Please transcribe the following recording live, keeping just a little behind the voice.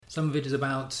Some of it is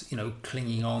about,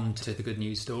 clinging on to the good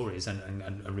news stories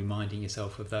and reminding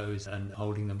yourself of those and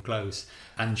holding them close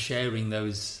and sharing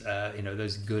those,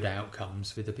 those good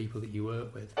outcomes with the people that you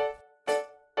work with.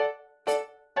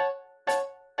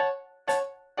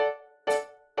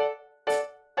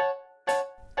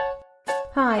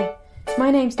 Hi,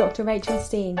 my name's Dr. Rachel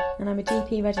Steen and I'm a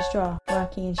GP registrar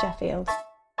working in Sheffield.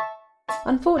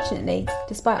 Unfortunately,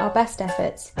 despite our best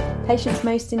efforts, patients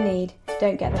most in need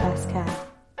don't get the best care.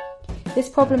 This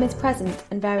problem is present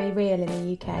and very real in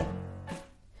the UK.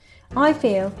 I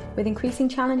feel, with increasing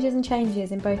challenges and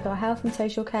changes in both our health and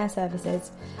social care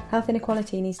services, health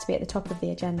inequality needs to be at the top of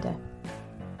the agenda.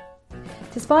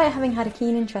 Despite having had a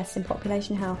keen interest in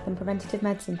population health and preventative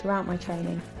medicine throughout my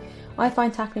training, I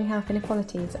find tackling health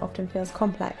inequalities often feels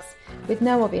complex, with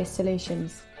no obvious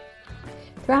solutions.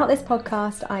 Throughout this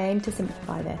podcast, I aim to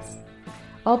simplify this.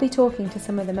 I'll be talking to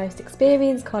some of the most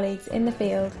experienced colleagues in the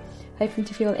field, hoping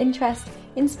to fuel interest,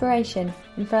 inspiration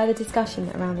and further discussion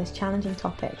around this challenging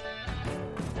topic.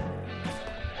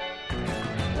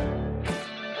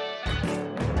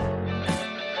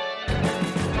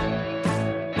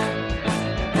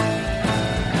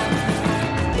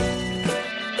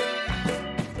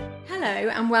 Hello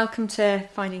and welcome to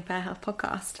Finding Fair Health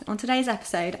podcast. On today's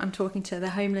episode, I'm talking to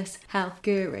the homeless health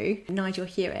guru, Nigel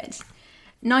Hewitt.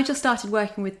 Nigel started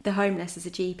working with the homeless as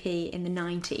a GP in the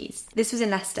 90s. This was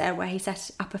in Leicester, where he set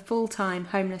up a full-time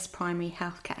homeless primary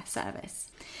healthcare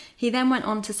service. He then went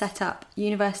on to set up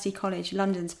University College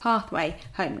London's Pathway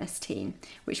homeless team,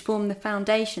 which formed the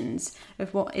foundations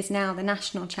of what is now the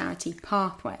national charity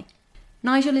Pathway.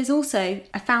 Nigel is also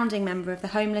a founding member of the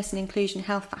Homeless and Inclusion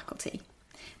Health Faculty.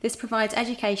 This provides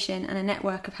education and a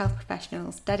network of health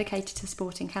professionals dedicated to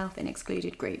supporting health in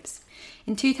excluded groups.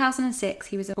 In 2006,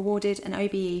 he was awarded an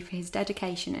OBE for his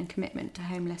dedication and commitment to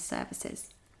homeless services.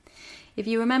 If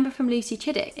you remember from Lucy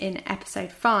Chiddick in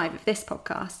episode 5 of this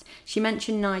podcast, she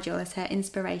mentioned Nigel as her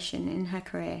inspiration in her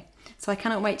career. So I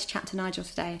cannot wait to chat to Nigel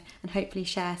today and hopefully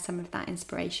share some of that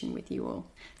inspiration with you all.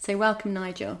 So welcome,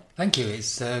 Nigel. Thank you.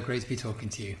 It's great to be talking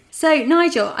to you. So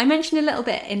Nigel, I mentioned a little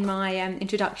bit in my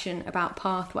introduction about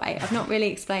Pathway. I've not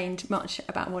really explained much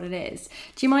about what it is.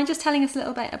 Do you mind just telling us a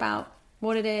little bit about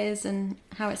what it is and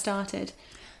how it started?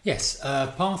 Yes,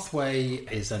 Pathway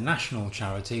is a national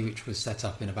charity which was set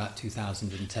up in about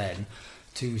 2010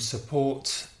 to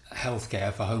support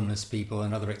healthcare for homeless people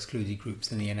and other excluded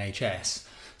groups in the NHS.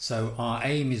 So our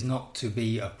aim is not to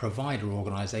be a provider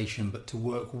organisation, but to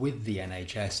work with the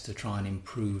NHS to try and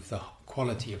improve the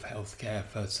quality of healthcare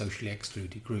for socially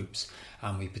excluded groups.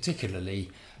 And we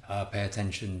particularly pay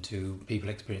attention to people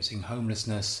experiencing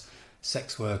homelessness,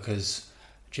 sex workers,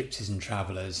 gypsies and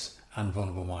travellers, and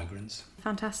vulnerable migrants.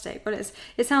 Fantastic. Well,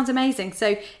 it sounds amazing.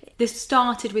 So this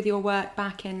started with your work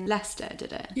back in Leicester,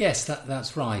 did it? Yes,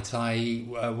 that's right. I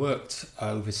worked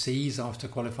overseas after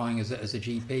qualifying as a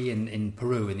GP in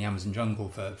Peru in the Amazon jungle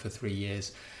for 3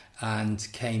 years, and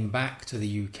came back to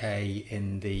the UK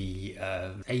in the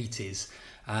 80s.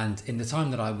 And in the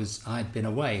time that I'd been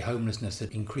away, homelessness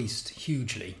had increased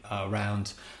hugely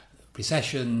around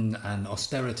recession and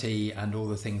austerity and all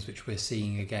the things which we're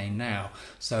seeing again now.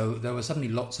 So there were suddenly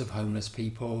lots of homeless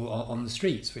people on the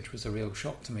streets, which was a real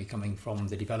shock to me coming from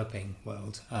the developing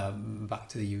world back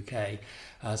to the UK.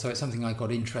 So it's something I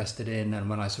got interested in, and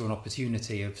when I saw an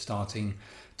opportunity of starting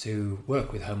to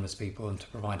work with homeless people and to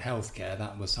provide healthcare,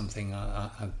 that was something,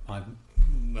 an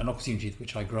opportunity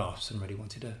which I grasped and really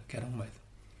wanted to get on with.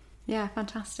 Yeah,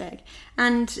 fantastic.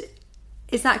 And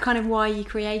is that kind of why you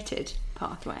created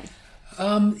Pathway?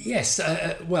 Yes,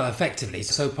 well, effectively.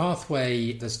 So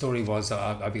Pathway, the story was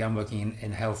I began working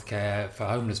in healthcare for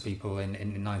homeless people in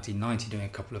 1990, doing a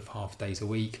couple of half days a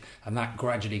week, and that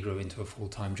gradually grew into a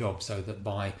full-time job, so that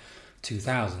by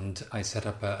 2000 I set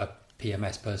up a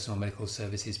PMS, Personal Medical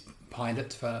Services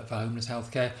pilot for homeless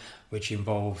healthcare, which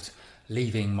involved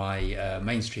leaving my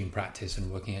mainstream practice and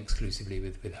working exclusively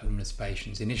with homeless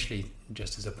patients, initially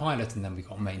just as a pilot, and then we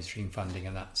got mainstream funding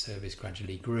and that service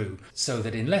gradually grew. So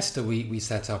that in Leicester we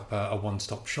set up a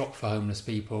one-stop shop for homeless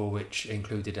people, which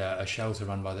included a shelter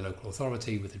run by the local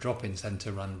authority with a drop-in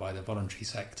centre run by the voluntary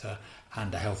sector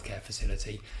and a healthcare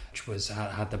facility, which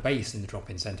had the base in the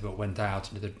drop-in centre but went out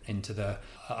into the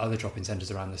other drop-in centres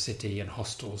around the city and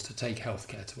hostels to take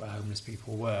healthcare to where homeless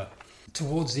people were.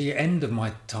 Towards the end of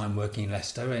my time working in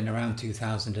Leicester, in around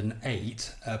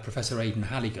 2008, Professor Aidan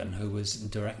Halligan, who was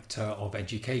Director of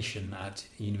Education at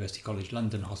University College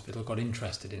London Hospital, got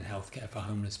interested in healthcare for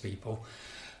homeless people.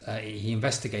 He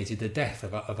investigated the death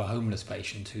of a homeless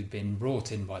patient who'd been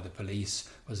brought in by the police,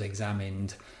 was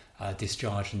examined,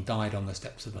 discharged and died on the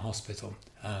steps of the hospital,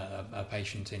 a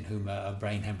patient in whom a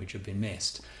brain hemorrhage had been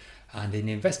missed. And in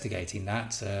investigating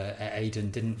that,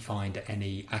 Aidan didn't find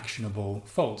any actionable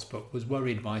faults, but was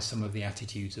worried by some of the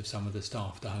attitudes of some of the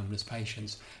staff to homeless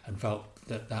patients and felt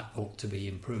that that ought to be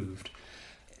improved.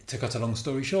 To cut a long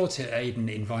story short, Aidan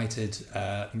invited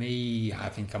me,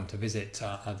 having come to visit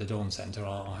at the Dawn Centre,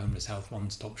 our homeless health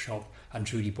one-stop shop, and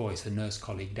Trudy Boyce, a nurse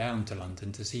colleague, down to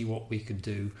London to see what we could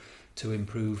do to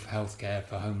improve healthcare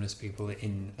for homeless people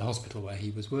in the hospital where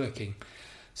he was working.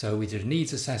 So we did a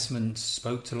needs assessment,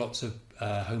 spoke to lots of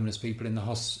homeless people in the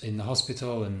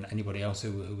hospital and anybody else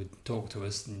who would talk to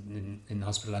us in the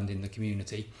hospital and in the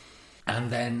community, and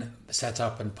then set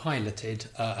up and piloted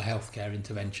a healthcare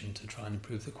intervention to try and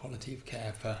improve the quality of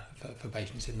care for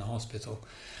patients in the hospital.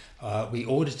 We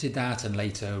audited that and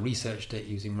later researched it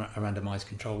using a randomised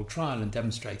controlled trial and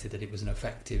demonstrated that it was an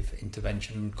effective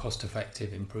intervention,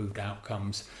 cost-effective, improved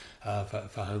outcomes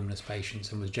for homeless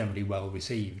patients, and was generally well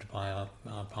received by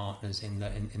our partners in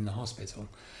the hospital.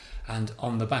 And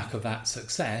on the back of that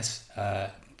success,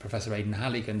 Professor Aidan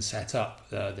Halligan set up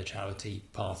the charity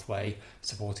Pathway,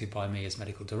 supported by me as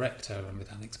medical director and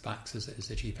with Alex Bax as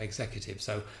the chief executive.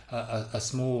 So a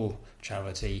small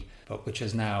charity, but which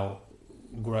has now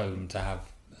grown to have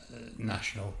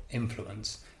national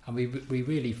influence. And we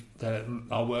really,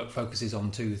 our work focuses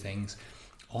on two things: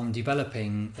 on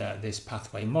developing this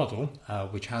Pathway model,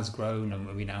 which has grown,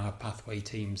 and we now have Pathway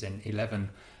teams in 11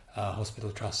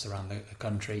 hospital trusts around the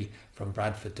country, from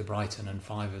Bradford to Brighton and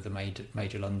 5 of the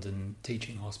major London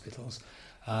teaching hospitals.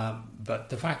 But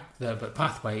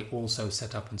Pathway also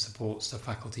set up and supports the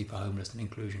Faculty for Homeless and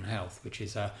Inclusion Health, which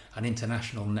is an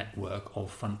international network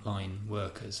of frontline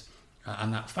workers.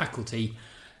 And that faculty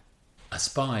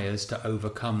aspires to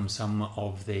overcome some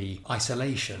of the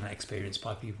isolation experienced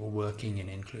by people working in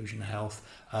inclusion health,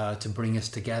 to bring us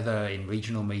together in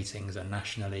regional meetings and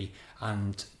nationally,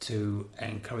 and to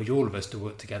encourage all of us to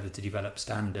work together to develop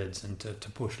standards and to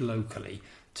push locally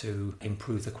to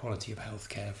improve the quality of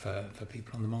healthcare for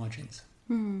people on the margins.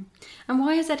 And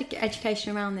why is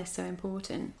education around this so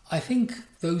important? I think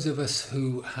those of us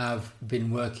who have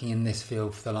been working in this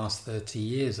field for the last 30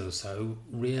 years or so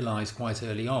realised quite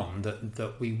early on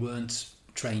that we weren't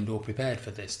trained or prepared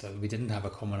for this, that we didn't have a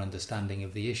common understanding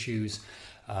of the issues.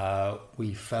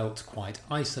 We felt quite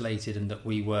isolated, and that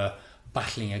we were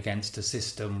battling against a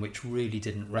system which really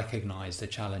didn't recognise the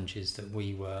challenges that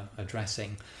we were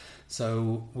addressing.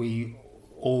 So we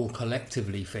all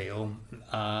collectively feel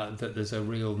that there's a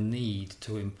real need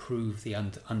to improve the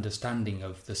understanding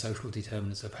of the social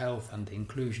determinants of health and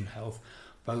inclusion health,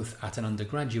 both at an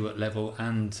undergraduate level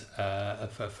and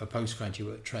for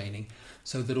postgraduate training,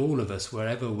 so that all of us,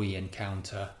 wherever we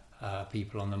encounter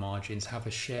people on the margins, have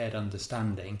a shared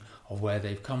understanding of where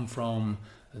they've come from,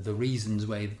 the reasons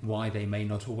why they may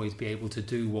not always be able to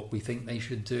do what we think they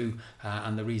should do,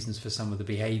 and the reasons for some of the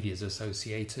behaviours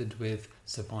associated with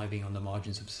surviving on the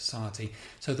margins of society,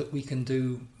 so that we can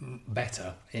do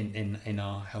better in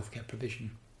our healthcare provision.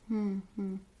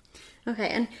 Okay,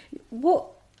 and what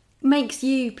makes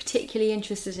you particularly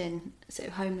interested in sort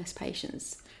of homeless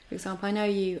patients? For example, I know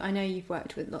you've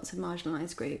worked with lots of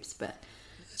marginalised groups, but...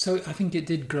 So I think it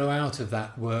did grow out of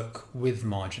that work with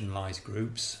marginalised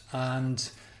groups, and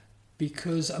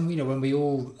because when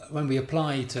we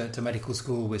apply to medical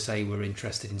school, we say we're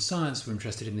interested in science, we're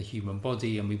interested in the human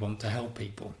body, and we want to help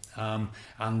people,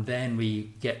 and then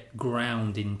we get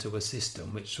ground into a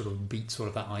system which sort of beats all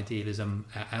of that idealism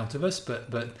out of us, but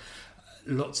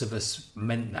lots of us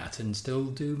meant that and still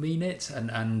do mean it,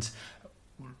 and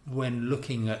when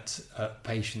looking at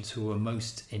patients who are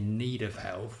most in need of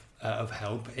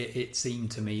help, it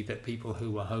seemed to me that people who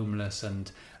were homeless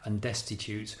and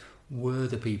destitute were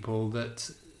the people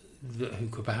who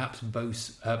could perhaps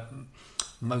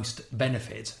most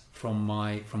benefit from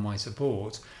my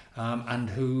support, and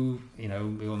who, we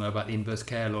all know about the inverse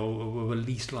care law, were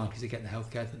least likely to get the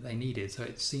healthcare that they needed. So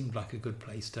it seemed like a good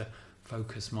place to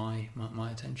focus my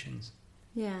attentions.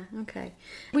 Yeah, okay.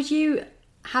 Would you,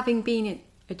 having been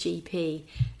a GP,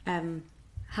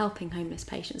 helping homeless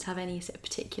patients, have any sort of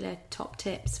particular top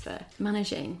tips for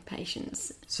managing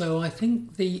patients? So I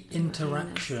think the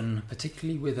interaction,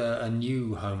 particularly with a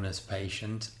new homeless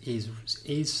patient, is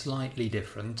slightly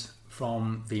different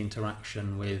from the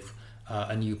interaction with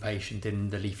a new patient in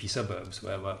the leafy suburbs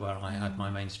where I had my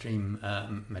mainstream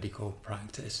medical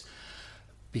practice.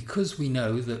 Because we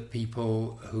know that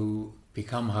people who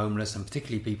become homeless, and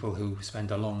particularly people who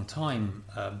spend a long time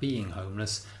being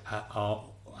homeless,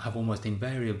 have almost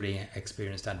invariably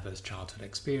experienced adverse childhood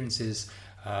experiences,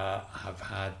 have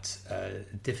had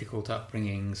difficult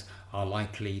upbringings, are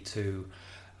likely to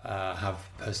have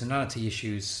personality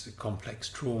issues, complex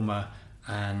trauma,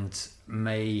 and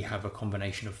may have a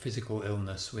combination of physical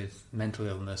illness with mental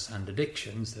illness and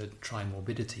addictions, the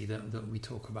trimorbidity that we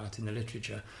talk about in the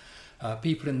literature.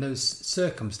 People in those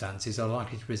circumstances are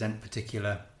likely to present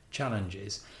particular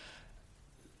challenges.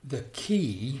 The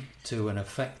key to an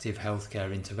effective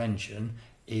healthcare intervention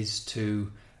is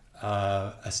to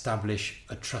establish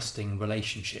a trusting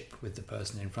relationship with the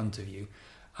person in front of you.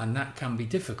 And that can be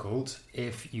difficult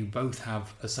if you both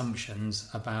have assumptions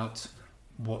about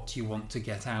what you want to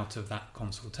get out of that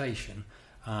consultation.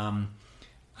 And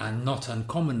not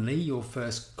uncommonly, your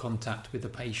first contact with the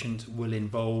patient will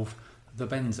involve the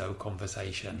benzo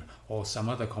conversation or some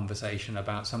other conversation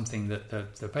about something that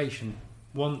the patient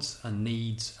wants and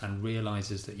needs and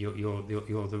realises that you're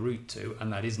the route to,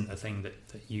 and that isn't a thing that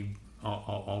you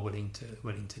are willing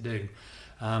to do.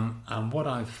 And what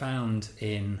I've found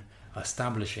in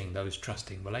establishing those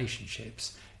trusting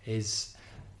relationships is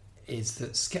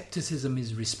that skepticism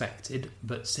is respected,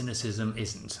 but cynicism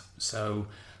isn't. So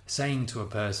saying to a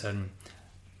person,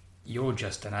 you're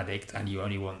just an addict and you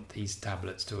only want these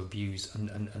tablets to abuse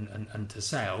and to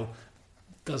sell,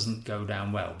 doesn't go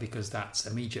down well, because that's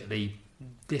immediately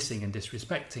dissing and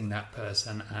disrespecting that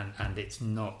person, and it's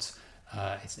not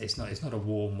a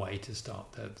warm way to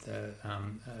start the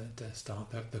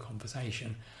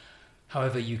conversation.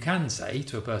 However, you can say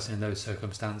to a person in those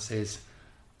circumstances,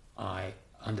 I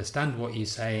understand what you're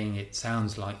saying. It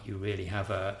sounds like you really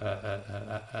have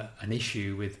an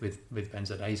issue with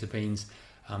benzodiazepines.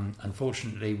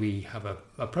 Unfortunately, we have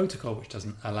a protocol which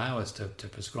doesn't allow us to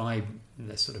prescribe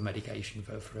this sort of medication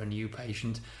for a new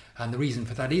patient. And the reason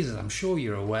for that is, as I'm sure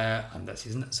you're aware, and this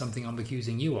isn't something I'm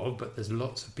accusing you of, but there's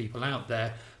lots of people out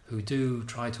there who do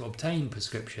try to obtain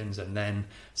prescriptions and then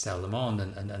sell them on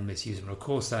and misuse them. Of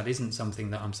course, that isn't something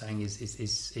that I'm saying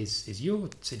is your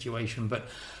situation, but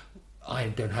I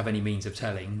don't have any means of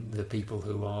telling the people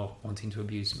who are wanting to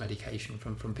abuse medication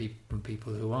from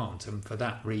people who aren't, and for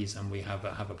that reason we have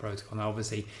a protocol. Now,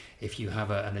 obviously, if you have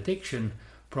an addiction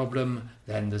problem,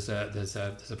 then there's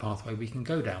a pathway we can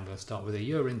go down. We'll start with a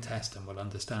urine test, and we'll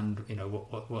understand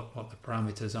what the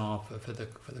parameters are for the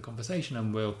conversation,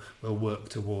 and we'll work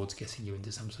towards getting you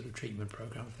into some sort of treatment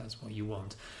program if that's what you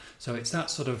want. So it's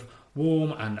that sort of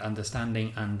warm and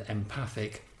understanding and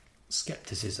empathic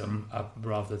skepticism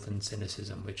rather than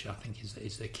cynicism, which I think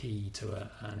is the key to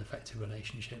an effective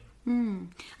relationship.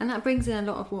 And that brings in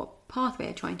a lot of what Pathway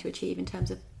are trying to achieve in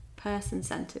terms of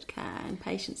person-centred care and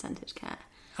patient-centred care.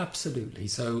 Absolutely.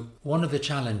 So one of the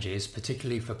challenges,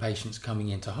 particularly for patients coming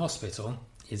into hospital,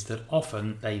 is that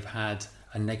often they've had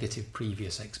a negative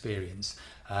previous experience.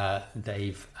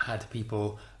 They've had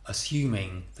people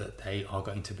assuming that they are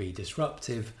going to be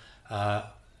disruptive.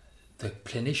 The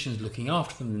clinicians looking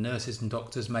after them, the nurses and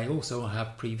doctors, may also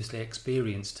have previously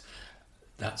experienced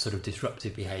that sort of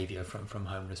disruptive behaviour from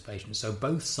homeless patients. So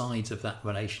both sides of that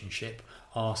relationship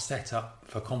are set up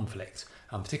for conflict,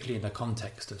 and particularly in the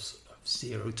context of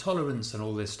zero tolerance and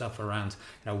all this stuff around,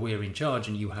 we're in charge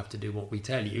and you have to do what we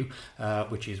tell you,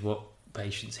 which is what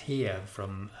patients hear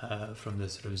from the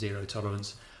sort of zero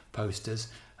tolerance posters.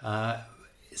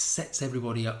 Sets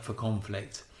everybody up for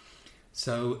conflict.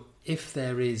 So if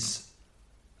there is,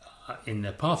 in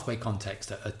the Pathway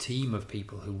context, a team of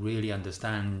people who really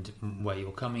understand where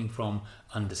you're coming from,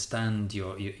 understand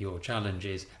your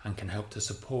challenges, and can help to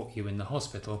support you in the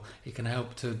hospital, it can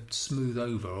help to smooth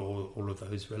over all of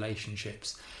those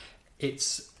relationships.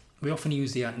 We often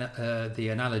use the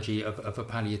analogy of a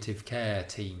palliative care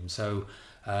team. So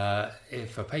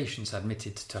if a patient's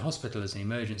admitted to hospital as an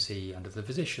emergency under the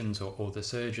physicians or the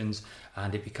surgeons,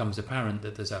 and it becomes apparent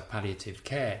that there's a palliative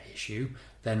care issue,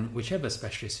 then whichever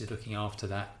specialist is looking after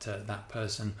that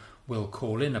person will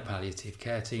call in a palliative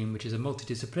care team, which is a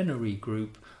multidisciplinary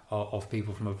group of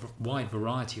people from a wide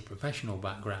variety of professional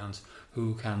backgrounds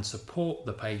who can support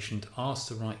the patient, ask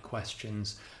the right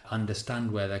questions,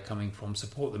 understand where they're coming from,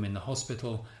 support them in the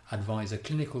hospital, advise a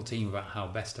clinical team about how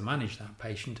best to manage that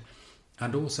patient,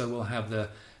 and also will have the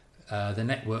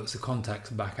networks, the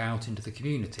contacts back out into the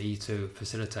community to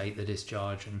facilitate the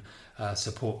discharge and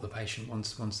support the patient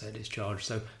once they're discharged.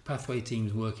 So Pathway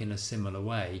teams work in a similar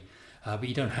way, but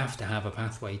you don't have to have a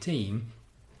Pathway team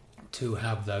to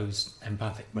have those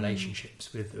empathic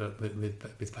relationships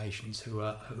with patients who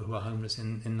are homeless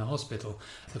in the hospital.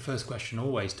 The first question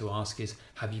always to ask is,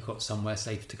 have you got somewhere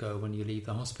safe to go when you leave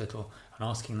the hospital? And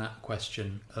asking that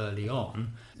question early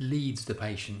on leads the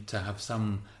patient to have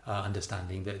some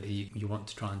understanding that you want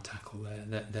to try and tackle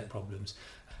their problems.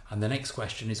 And the next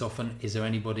question is often, is there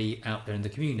anybody out there in the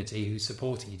community who's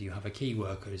supporting you? Do you have a key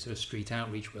worker? Is there a street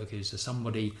outreach worker? Is there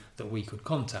somebody that we could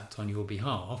contact on your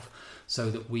behalf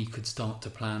so that we could start to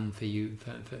plan for you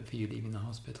for you leaving the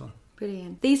hospital?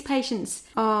 Brilliant. These patients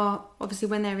are, obviously,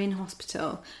 when they're in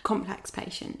hospital, complex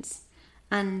patients.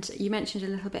 And you mentioned a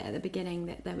little bit at the beginning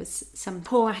that there was some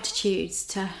poor attitudes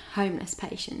to homeless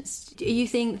patients. Do you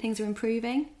think things are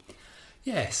improving?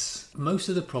 Yes, most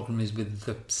of the problem is with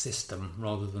the system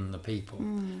rather than the people.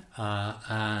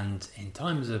 And in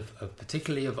times of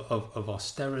particularly of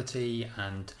austerity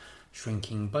and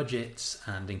shrinking budgets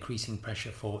and increasing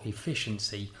pressure for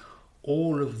efficiency,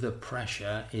 all of the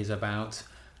pressure is about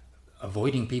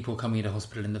avoiding people coming into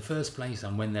hospital in the first place,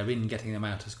 and when they're in, getting them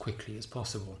out as quickly as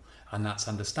possible. And that's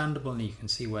understandable, and you can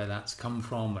see where that's come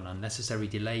from, and unnecessary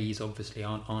delays obviously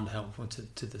aren't helpful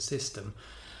to the system.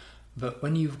 But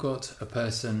when you've got a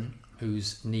person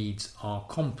whose needs are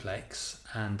complex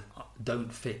and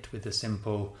don't fit with the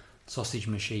simple sausage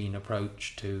machine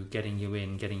approach to getting you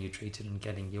in, getting you treated and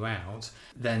getting you out,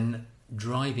 then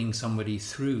driving somebody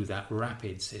through that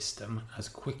rapid system as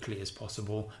quickly as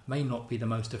possible may not be the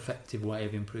most effective way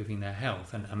of improving their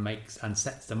health, and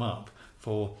sets them up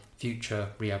for future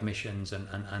readmissions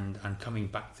and coming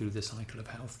back through the cycle of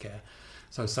healthcare.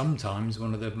 So sometimes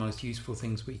one of the most useful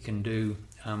things we can do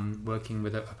working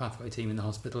with a pathway team in the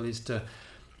hospital is to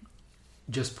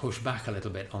just push back a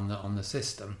little bit on the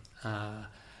system.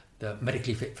 The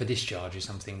medically fit for discharge is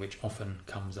something which often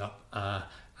comes up,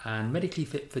 and medically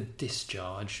fit for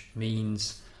discharge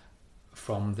means,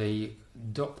 from the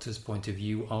doctor's point of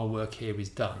view, our work here is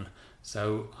done.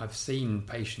 So I've seen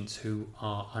patients who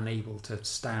are unable to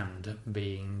stand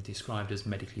being described as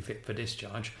medically fit for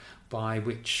discharge, by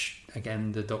which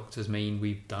again the doctors mean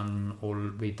we've done all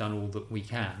that we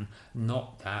can,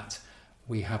 not that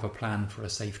we have a plan for a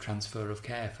safe transfer of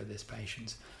care for this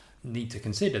patient. Need to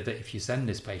consider that if you send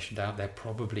this patient out, they're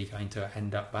probably going to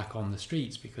end up back on the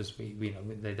streets because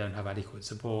they don't have adequate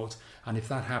support, and if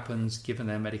that happens, given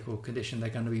their medical condition,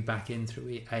 they're going to be back in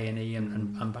through A&E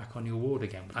and back on your ward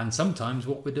again. And sometimes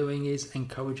what we're doing is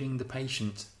encouraging the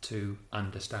patient to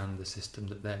understand the system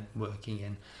that they're working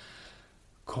in.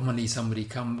 Commonly, somebody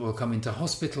will come into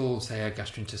hospital, say a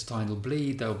gastrointestinal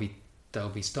bleed, they'll be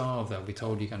starved, they'll be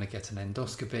told you're going to get an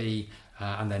endoscopy,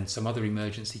 and then some other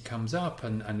emergency comes up,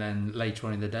 and then later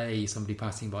on in the day somebody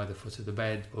passing by the foot of the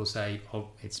bed will say, oh,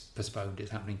 it's postponed,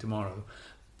 it's happening tomorrow.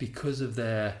 Because of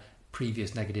their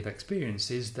previous negative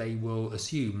experiences, they will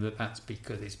assume that that's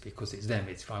because it's them.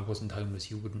 It's, if I wasn't homeless,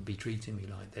 you wouldn't be treating me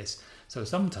like this. So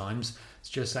sometimes it's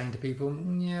just saying to people,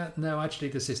 yeah, no, actually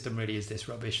the system really is this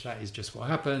rubbish. That is just what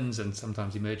happens. And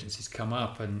sometimes emergencies come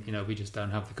up, and we just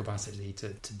don't have the capacity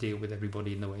to deal with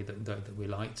everybody in the way that we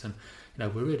liked. And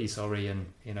we're really sorry. And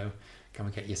come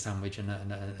and get your sandwich and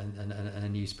a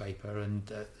newspaper,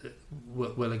 and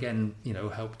we'll again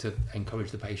help to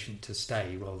encourage the patient to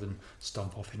stay rather than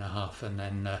stomp off in a huff and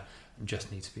then just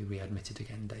need to be readmitted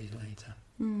again days later.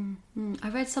 I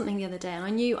read something the other day, and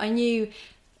I knew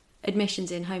admissions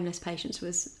in homeless patients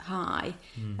was high,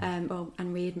 and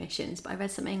readmissions, but I read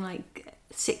something like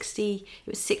 60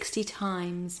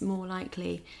 times more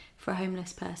likely for a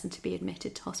homeless person to be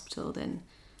admitted to hospital than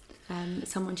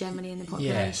someone generally in the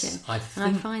population. Yes, I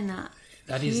find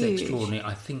that is huge. extraordinary.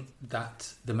 I think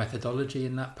that the methodology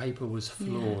in that paper was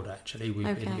flawed. Actually,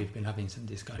 we've been having some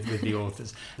discussion with the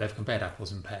authors. They've compared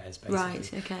apples and pears, basically.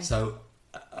 Right. Okay. So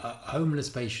homeless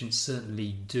patients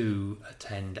certainly do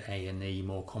attend A&E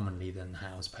more commonly than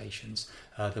housed patients.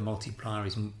 The multiplier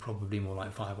is probably more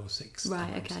like 5 or 6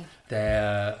 Right, times.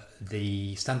 okay.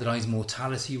 The standardised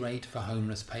mortality rate for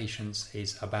homeless patients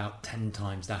is about 10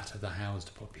 times that of the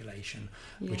housed population,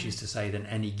 which is to say that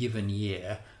any given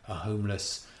year a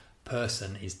homeless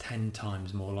person is 10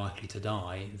 times more likely to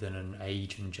die than an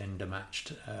age and gender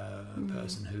matched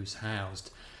person who's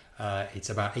housed. It's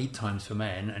about 8 times for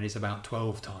men, and it's about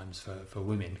 12 times for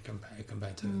women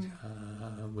compared to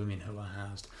women who are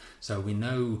housed. So we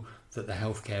know that the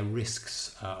healthcare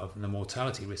risks of the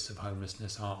mortality risks of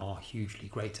homelessness are hugely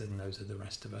greater than those of the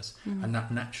rest of us, and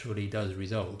that naturally does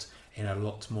result in a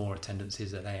lot more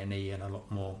attendances at A&E and a lot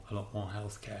more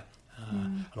healthcare,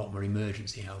 a lot more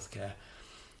emergency healthcare.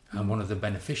 And one of the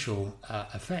beneficial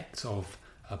effects of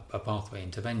a pathway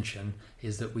intervention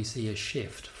is that we see a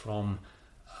shift from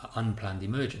unplanned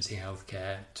emergency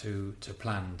healthcare to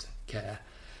planned care.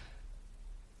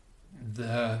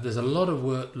 There's a lot of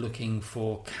work looking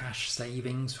for cash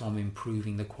savings from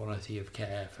improving the quality of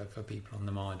care for people on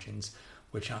the margins,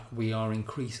 which we are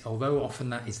increasing, although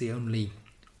often that is the only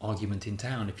argument in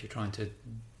town if you're trying to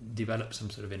develop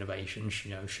some sort of innovation.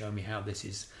 Show me how this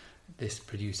is this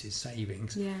produces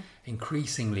savings. Yeah.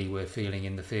 Increasingly, we're feeling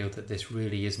in the field that this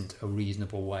really isn't a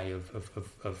reasonable way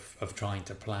of trying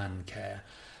to plan care.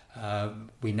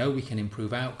 We know we can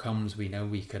improve outcomes, we know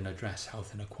we can address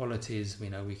health inequalities, we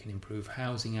know we can improve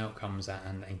housing outcomes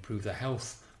and improve the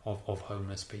health of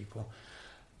homeless people.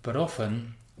 But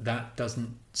often that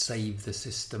doesn't save the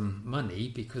system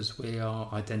money, because we are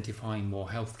identifying more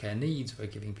healthcare needs, we're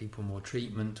giving people more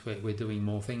treatment, we're doing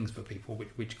more things for people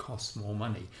which costs more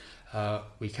money.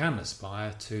 We can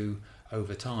aspire to,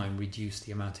 over time, reduce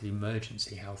the amount of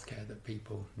emergency healthcare that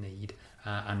people need,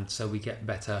 and so we get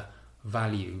better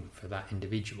value for that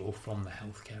individual from the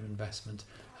healthcare investment.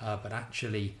 But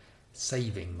actually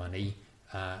saving money,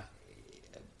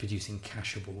 producing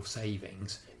cashable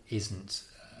savings, isn't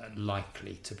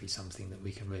likely to be something that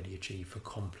we can really achieve for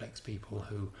complex people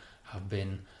who have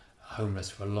been homeless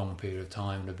for a long period of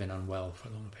time and have been unwell for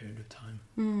a long period of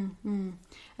time.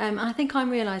 I think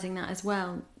I'm realising that as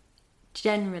well,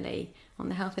 generally on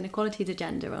the health inequalities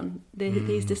agenda, on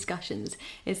these discussions,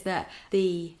 is that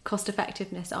the cost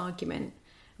effectiveness argument,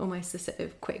 almost the sort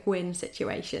of quick win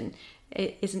situation,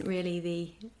 it isn't really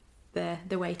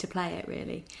the way to play it,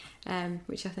 really,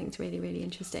 which I think is really, really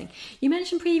interesting. You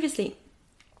mentioned previously,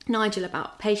 Nigel,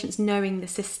 about patients knowing the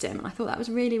system, and I thought that was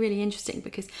really, really interesting,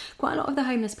 because quite a lot of the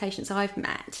homeless patients I've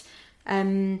met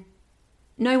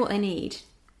know what they need,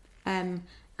 but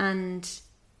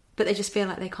they just feel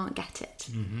like they can't get it.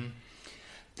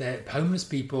 Homeless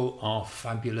people are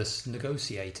fabulous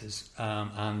negotiators,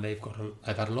 and they've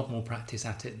had a lot more practice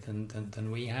at it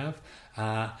than we have,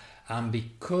 and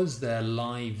because their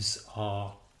lives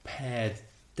are pared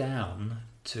down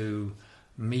to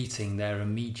meeting their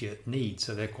immediate needs,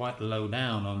 so they're quite low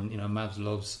down on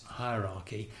Maslow's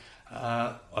hierarchy.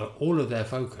 All of their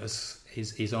focus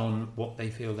is on what they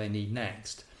feel they need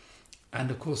next, and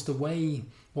of course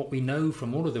what we know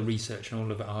from all of the research and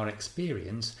all of our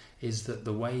experience is that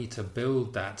the way to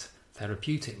build that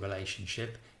therapeutic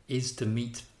relationship is to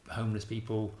meet homeless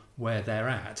people where they're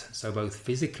at. So both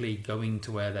physically going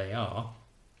to where they are,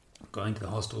 going to the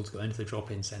hostels, going to the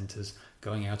drop-in centres,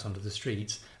 going out onto the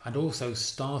streets, and also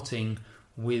starting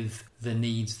with the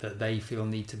needs that they feel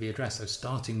need to be addressed. So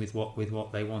starting with what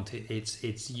they want.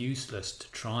 It's useless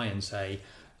to try and say,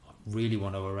 I really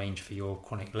want to arrange for your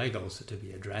chronic leg ulcer to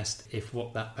be addressed, if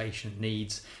what that patient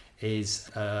needs is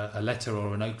a letter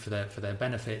or a note for their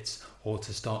benefits, or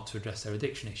to start to address their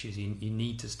addiction issues. You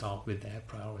need to start with their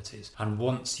priorities, and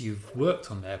once you've worked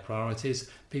on their priorities,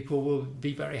 people will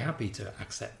be very happy to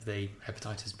accept the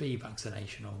hepatitis B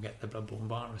vaccination or get the bloodborne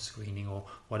virus screening or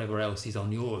whatever else is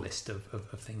on your list of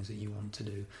things that you want to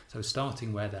do. So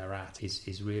starting where they're at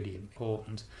is really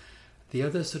important. The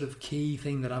other sort of key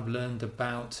thing that I've learned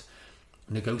about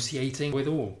negotiating with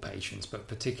all patients, but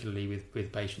particularly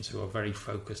with patients who are very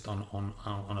focused on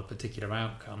a particular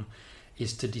outcome,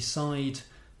 is to decide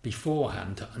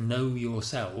beforehand, to know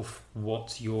yourself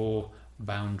what your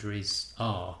boundaries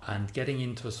are, and getting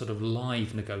into a sort of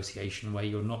live negotiation where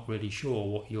you're not really sure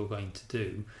what you're going to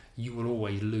do, you will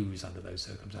always lose under those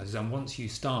circumstances. And once you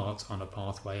start on a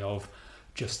pathway of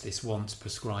just this once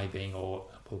prescribing, or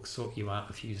we'll sort you out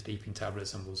a few sleeping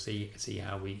tablets and we'll see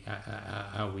how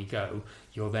we go,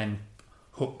 you're then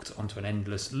hooked onto an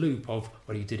endless loop of,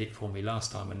 well, you did it for me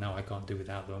last time and now I can't do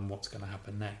without them, what's going to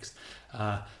happen next?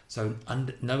 So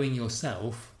knowing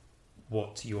yourself,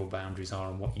 what your boundaries are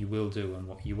and what you will do and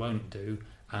what you won't do,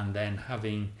 and then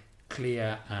having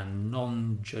clear and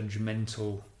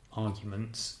non-judgmental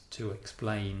arguments to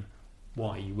explain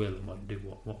why you will and won't do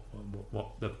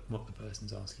what the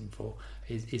person's asking for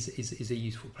is a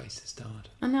useful place to start.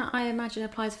 And that, I imagine,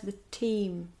 applies for the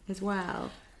team as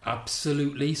well.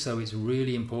 Absolutely. So it's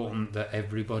really important that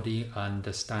everybody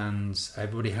understands,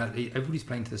 everybody's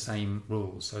playing to the same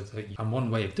rules. And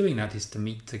one way of doing that is to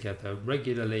meet together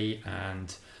regularly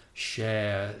and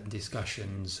share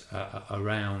discussions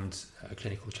around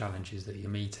clinical challenges that you're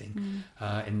meeting.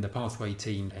 In the Pathway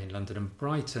team in London and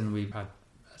Brighton, we've had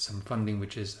some funding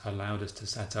which has allowed us to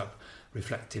set up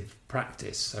reflective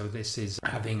practice. So this is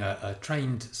having a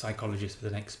trained psychologist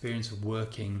with an experience of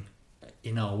working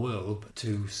in our world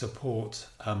to support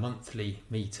a monthly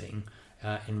meeting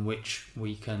in which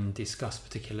we can discuss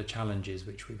particular challenges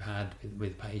which we've had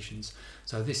with patients.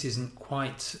 So this isn't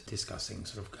quite discussing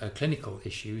sort of clinical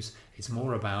issues, it's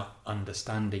more about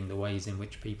understanding the ways in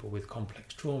which people with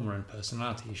complex trauma and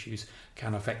personality issues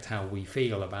can affect how we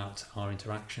feel about our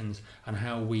interactions and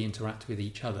how we interact with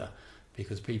each other.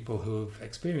 Because people who have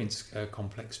experienced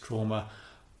complex trauma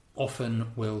often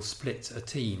will split a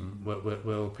team,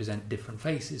 will present different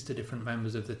faces to different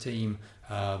members of the team,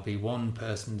 be one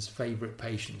person's favourite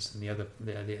patients and the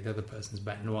other person's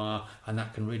bête noire, and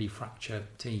that can really fracture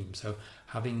teams. So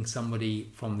having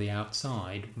somebody from the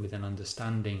outside with an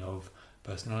understanding of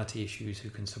personality issues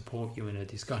who can support you in a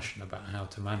discussion about how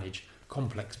to manage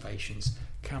complex patients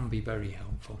can be very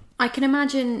helpful. I can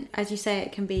imagine, as you say,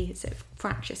 it can be sort of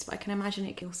fractious, but I can imagine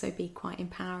it can also be quite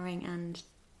empowering and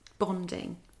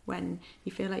bonding when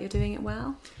you feel like you're doing it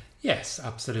well. Yes,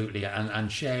 absolutely,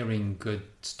 and sharing good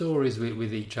stories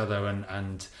with each other,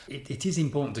 and it is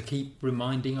important to keep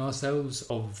reminding ourselves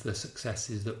of the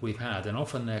successes that we've had, and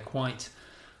often they're quite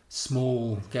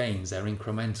small gains, they're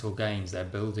incremental gains, they're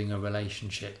building a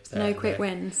relationship. No quick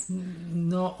wins.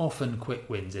 Not often quick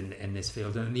wins in this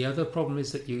field. And the other problem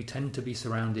is that you tend to be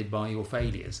surrounded by your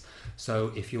failures.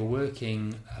 So if you're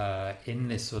working in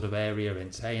this sort of area,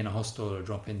 in say in a hospital or a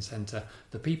drop-in centre,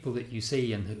 the people that you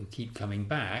see and who keep coming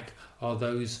back are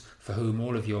those for whom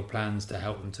all of your plans to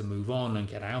help them to move on and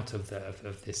get out of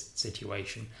this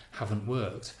situation haven't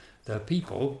worked. There are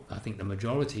people, I think the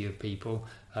majority of people,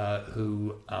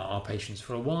 who are patients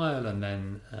for a while, and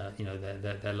then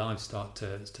their lives start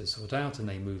to sort out, and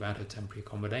they move out of temporary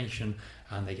accommodation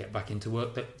and they get back into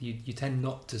work. That you tend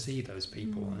not to see those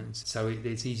people, and so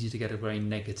it's easy to get a very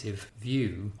negative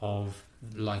view of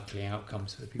likely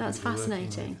outcomes for people. That's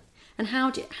fascinating. And how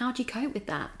do you cope with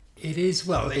that? It's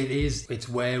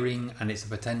wearing, and it's a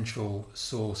potential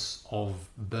source of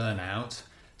burnout.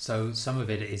 So some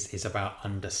of it is about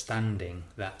understanding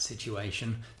that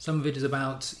situation. Some of it is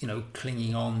about,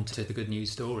 clinging on to the good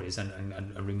news stories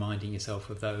and reminding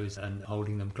yourself of those and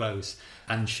holding them close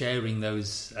and sharing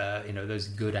those, those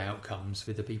good outcomes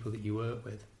with the people that you work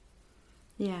with.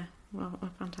 Yeah, well,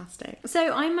 fantastic.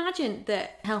 So I imagine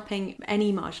that helping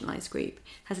any marginalised group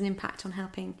has an impact on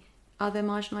helping other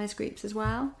marginalised groups as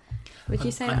well. Would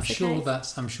you say that's the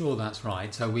case? I'm sure that's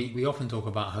right. So we often talk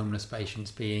about homeless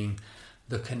patients being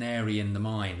the canary in the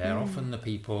mine. They're often the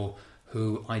people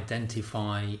who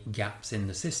identify gaps in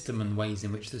the system and ways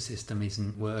in which the system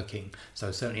isn't working.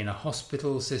 So certainly in a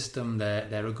hospital system,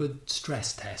 they're a good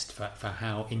stress test for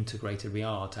how integrated we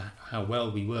are, to how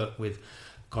well we work with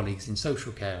colleagues in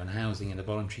social care and housing in the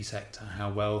voluntary sector, how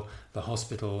well the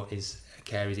hospital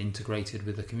care is integrated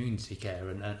with the community care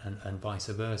and vice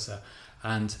versa.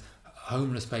 And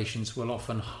homeless patients will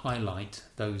often highlight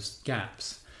those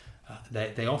gaps.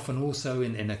 They often also,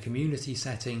 in a community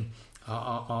setting,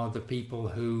 are the people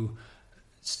who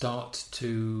start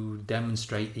to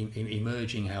demonstrate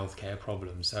emerging healthcare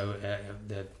problems. So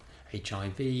the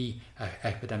HIV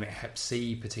epidemic, Hep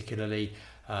C particularly,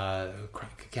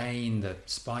 crack cocaine, the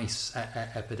spice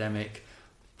epidemic,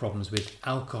 problems with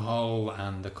alcohol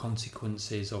and the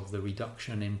consequences of the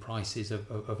reduction in prices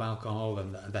of alcohol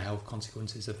and the health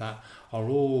consequences of that are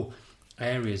all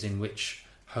areas in which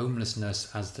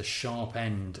homelessness as the sharp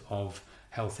end of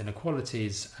health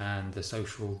inequalities and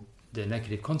the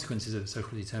negative consequences of the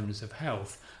social determinants of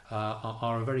health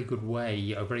are a very good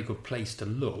way, a very good place to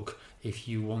look if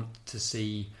you want to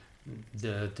see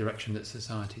the direction that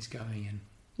society's going in.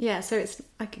 Yeah, so it's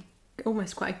like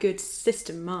almost quite a good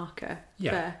system marker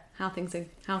for how things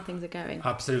are going.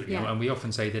 Absolutely, and we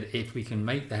often say that if we can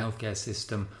make the healthcare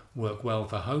system work well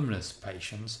for homeless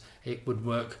patients, it would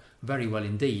work very well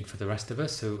indeed for the rest of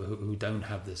us who don't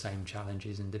have the same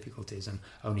challenges and difficulties and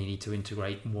only need to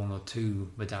integrate one or two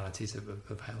modalities of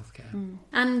healthcare.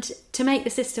 And to make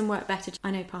the system work better, I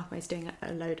know Pathway's doing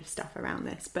a load of stuff around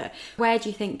this, but where do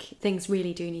you think things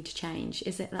really do need to change?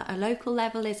 Is it at a local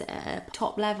level? Is it at a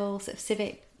top level, sort of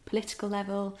civic, political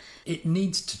level? It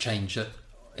needs to change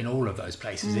in all of those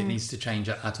places. It needs to change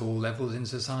at all levels in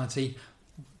society.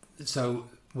 So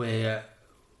we're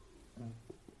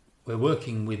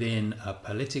working within a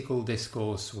political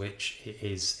discourse which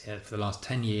is, for the last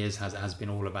 10 years, has been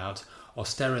all about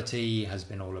austerity, has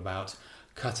been all about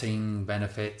cutting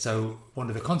benefits. So one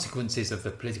of the consequences of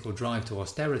the political drive to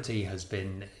austerity has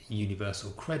been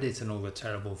universal credit and all the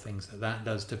terrible things that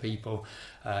does to people.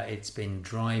 It's been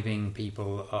driving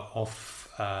people off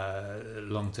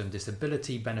long-term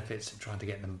disability benefits and trying to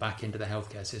get them back into the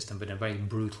healthcare system, but in a very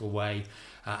brutal way,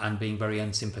 and being very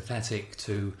unsympathetic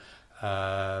to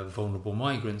vulnerable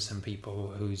migrants and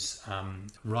people whose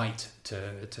right to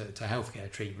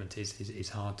healthcare treatment is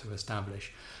hard to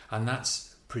establish. And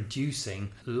that's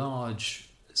producing large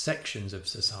sections of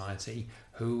society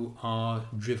who are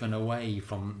driven away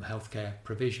from healthcare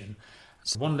provision.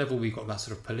 So one level we've got that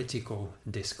sort of political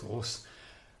discourse,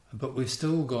 but we've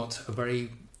still got a very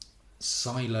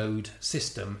siloed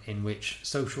system in which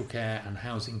social care and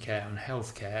housing care and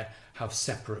healthcare have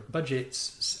separate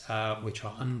budgets which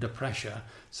are under pressure.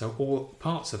 So all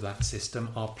parts of that system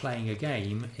are playing a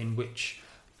game in which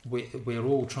we're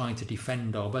all trying to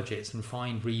defend our budgets and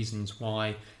find reasons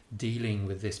why dealing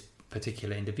with this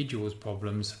particular individual's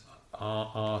problems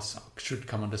should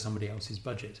come under somebody else's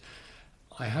budget.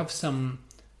 I have some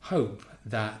hope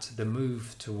that the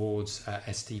move towards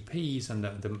STPs and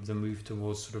the move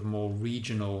towards sort of more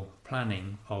regional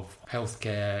planning of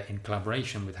healthcare in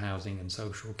collaboration with housing and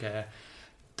social care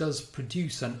does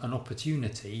produce an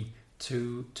opportunity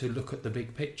to look at the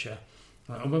big picture.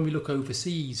 And when we look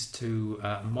overseas to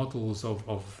models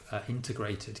of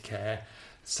integrated care,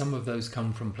 some of those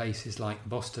come from places like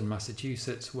Boston,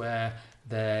 Massachusetts, where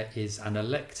there is an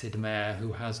elected mayor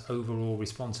who has overall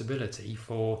responsibility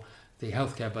for the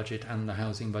healthcare budget and the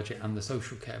housing budget and the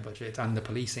social care budget and the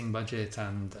policing budget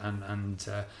and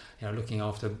looking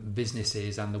after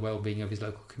businesses and the well-being of his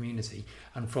local community.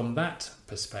 And from that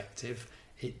perspective,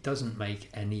 it doesn't make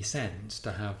any sense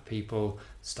to have people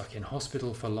stuck in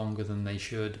hospital for longer than they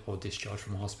should, or discharged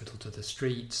from hospital to the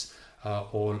streets,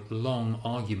 or long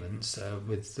arguments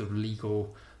with the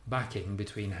legal backing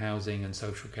between housing and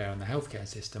social care and the healthcare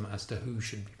system as to who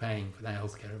should be paying for the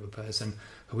healthcare of a person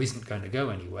who isn't going to go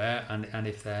anywhere, and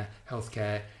if their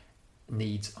healthcare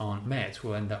needs aren't met,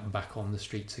 will end up back on the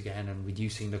streets again and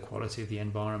reducing the quality of the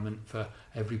environment for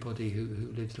everybody who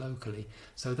lives locally.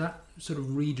 So that sort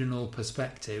of regional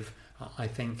perspective, I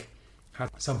think, has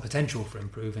some potential for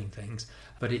improving things,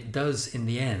 but it does in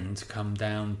the end come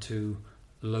down to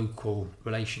local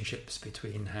relationships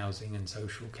between housing and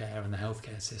social care and the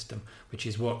healthcare system, which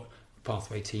is what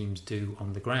pathway teams do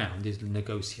on the ground, is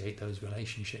negotiate those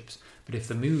relationships. But if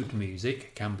the mood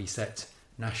music can be set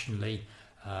nationally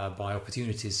by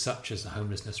opportunities such as the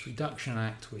Homelessness Reduction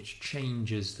Act, which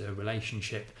changes the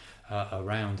relationship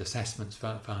around assessments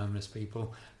for homeless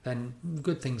people, then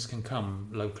good things can come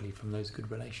locally from those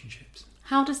good relationships.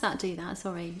 How does that do that?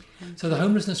 Sorry. So the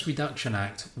Homelessness Reduction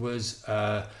Act was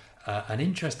an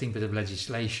interesting bit of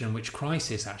legislation which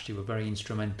Crisis actually were very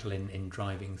instrumental in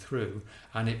driving through,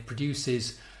 and it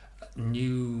produces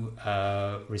new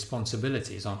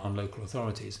responsibilities on local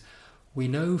authorities. We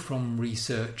know from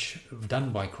research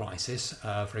done by Crisis,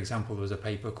 for example, there was a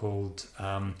paper called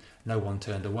No One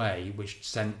Turned Away, which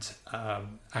sent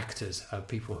actors,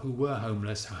 people who were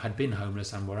homeless, had been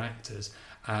homeless and were actors,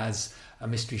 as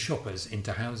mystery shoppers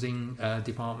into housing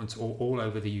departments all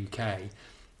over the UK,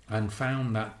 and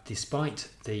found that despite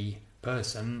the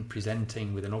person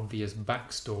presenting with an obvious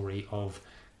backstory of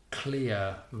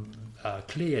clear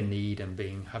need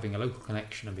and having a local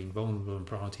connection and being vulnerable and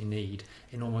priority need,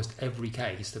 in almost every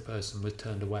case the person was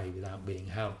turned away without being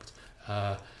helped.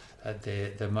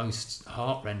 The most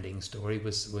heartrending story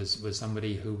was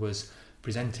somebody who was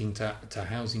presenting to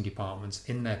housing departments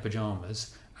in their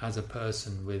pyjamas as a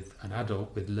person with an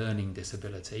adult with learning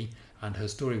disability, and her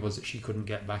story was that she couldn't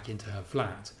get back into her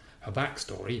flat. Her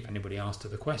backstory, if anybody asked her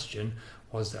the question,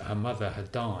 was that her mother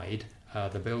had died.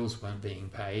 The bills weren't being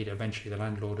paid. Eventually, the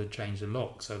landlord had changed the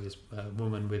lock, so this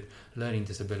woman with learning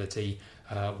disability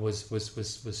was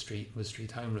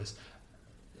street homeless.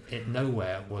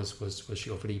 Nowhere was she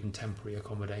offered even temporary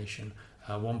accommodation.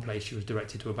 One place she was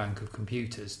directed to a bank of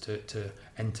computers to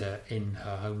enter in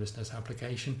her homelessness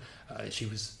application. She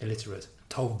was illiterate.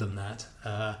 Told them that,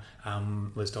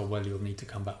 was told, well, you'll need to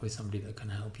come back with somebody that can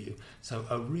help you. So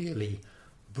a really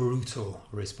brutal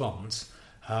response.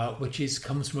 Which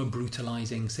comes from a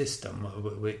brutalising system,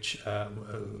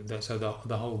 so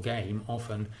the whole game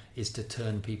often is to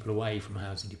turn people away from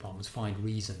housing departments, find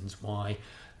reasons why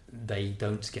they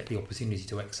don't get the opportunity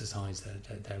to exercise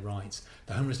their rights.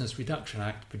 The Homelessness Reduction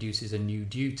Act produces a new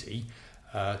duty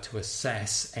to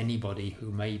assess anybody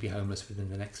who may be homeless within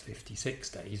the next 56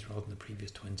 days rather than the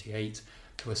previous 28,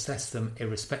 to assess them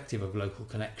irrespective of local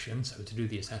connection, so to do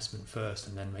the assessment first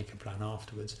and then make a plan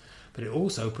afterwards. But it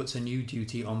also puts a new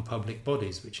duty on public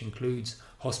bodies, which includes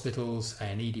hospitals,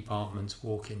 A&E departments,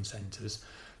 walk-in centres,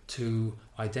 to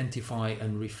identify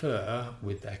and refer,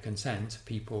 with their consent,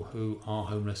 people who are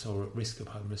homeless or at risk of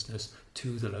homelessness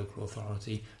to the local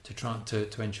authority to try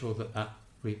to ensure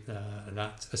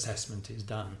that assessment is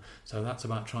done. So that's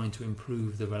about trying to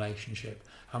improve the relationship.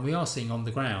 And we are seeing on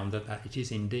the ground that it is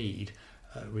indeed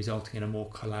resulting in a more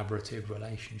collaborative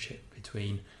relationship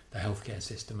between the healthcare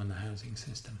system and the housing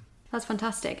system. That's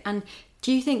fantastic. And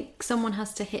do you think someone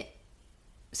has to hit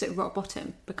sort of rock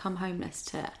bottom, become homeless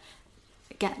to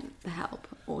get the help?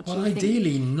 Or do you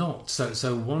ideally not.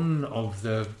 So one of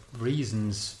the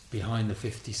reasons behind the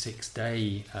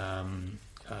 56-day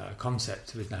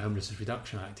concept within the Homelessness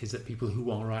Reduction Act is that people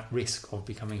who are at risk of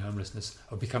becoming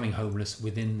homeless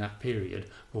within that period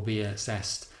will be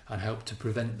assessed and help to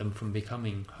prevent them from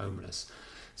becoming homeless.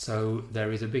 So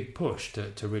there is a big push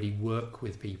to really work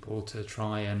with people to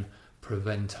try and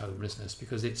prevent homelessness,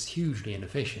 because it's hugely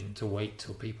inefficient to wait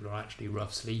till people are actually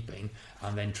rough sleeping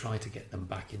and then try to get them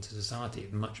back into society.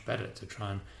 It's much better to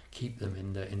try and keep them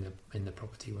in the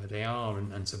property where they are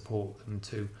and support them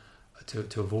to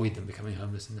avoid them becoming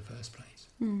homeless in the first place.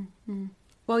 Mm-hmm.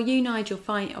 Well, you, Nigel,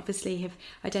 obviously have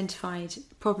identified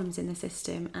problems in the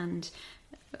system and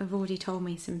have already told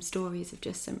me some stories of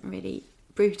just some really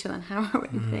brutal and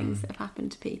harrowing things that have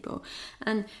happened to people.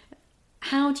 And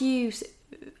how do you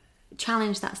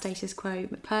challenge that status quo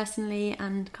personally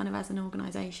and kind of as an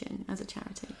organisation, as a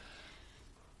charity?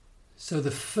 So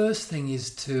the first thing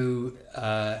is to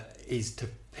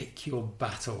pick your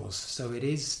battles. So it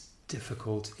is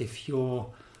difficult if you're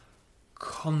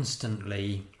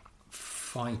constantly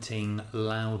fighting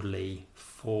loudly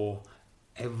for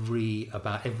every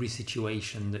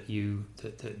situation that you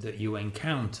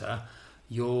encounter.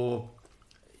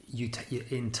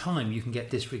 In time you can get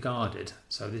disregarded.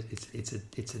 So it's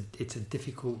a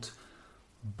difficult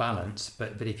balance.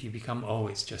 But if you become,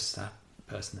 it's just that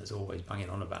person that's always banging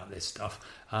on about this stuff,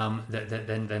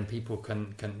 then people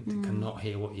can not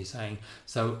hear what you're saying.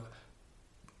 So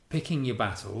picking your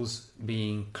battles,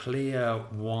 being clear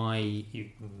why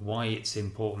it's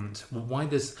important,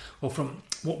 from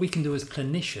what we can do as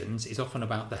clinicians is often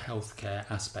about the healthcare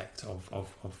aspect of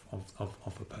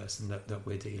a person that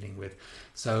we're dealing with.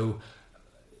 So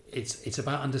it's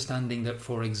about understanding that,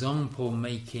 for example,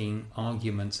 making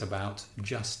arguments about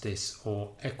justice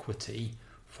or equity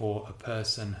for a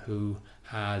person who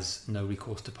has no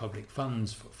recourse to public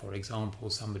funds, for example,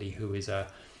 somebody who is a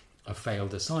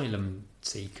failed asylum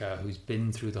seeker who's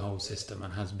been through the whole system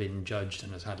and has been judged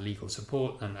and has had legal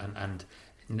support and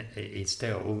it's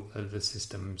still, the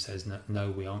system says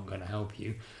no, we aren't going to help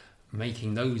you.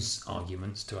 Making those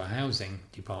arguments to a housing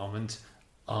department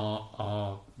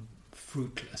are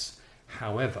fruitless.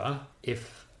 However,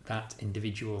 if that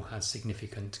individual has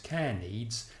significant care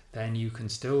needs, then you can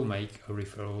still make a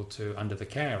referral under the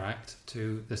Care Act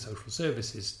to the Social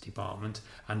Services Department,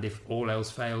 and if all else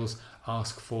fails,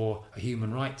 ask for a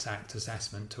Human Rights Act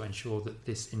assessment to ensure that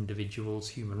this individual's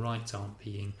human rights aren't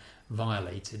being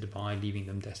violated by leaving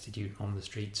them destitute on the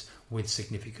streets with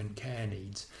significant care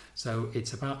needs. So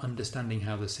it's about understanding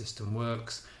how the system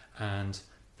works and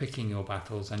picking your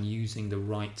battles and using the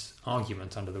right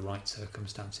argument under the right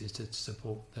circumstances to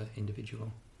support the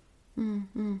individual.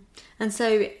 Mm-hmm. And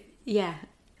so,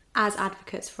 as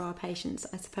advocates for our patients,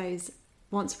 I suppose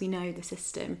once we know the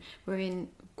system, we're in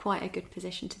quite a good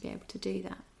position to be able to do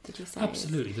that. Did you say?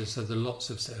 Absolutely. There are lots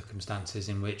of circumstances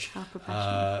in which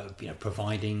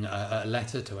providing a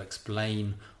letter to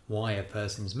explain why a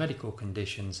person's medical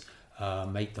conditions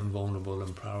make them vulnerable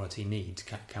and priority needs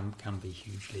can be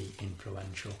hugely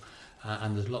influential.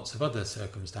 And there's lots of other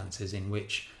circumstances in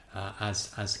which as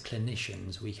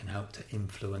clinicians we can help to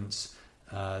influence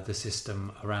the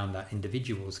system around that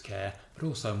individual's care, but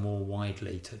also more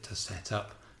widely to set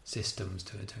up systems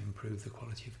to improve the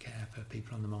quality of care for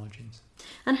people on the margins.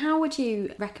 And how would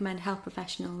you recommend health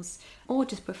professionals, or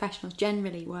just professionals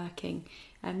generally working,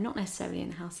 not necessarily in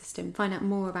the health system, find out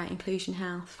more about inclusion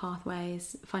health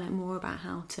pathways, find out more about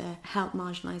how to help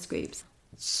marginalised groups?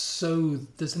 So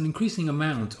there's an increasing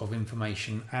amount of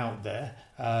information out there.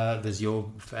 There's Your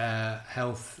Fair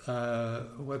Health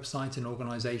website and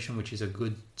organisation, which is a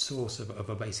good source of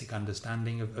a basic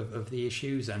understanding of the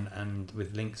issues and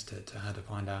with links to how to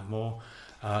find out more.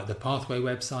 The Pathway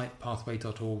website,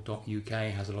 pathway.org.uk,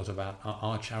 has a lot about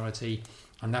our charity,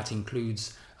 and that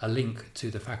includes a link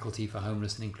to the Faculty for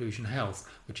Homeless and Inclusion Health,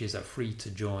 which is a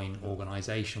free-to-join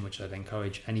organisation, which I'd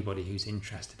encourage anybody who's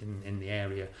interested in the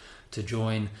area to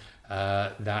join.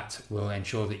 That will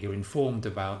ensure that you're informed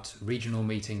about regional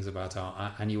meetings, about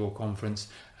our annual conference,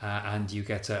 and you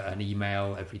get an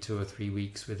email every 2 or 3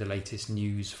 weeks with the latest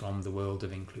news from the world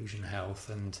of inclusion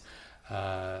health and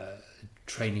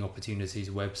training opportunities,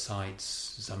 websites.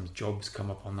 Some jobs come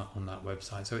up on that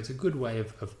website. So it's a good way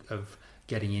of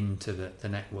getting into the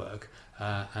network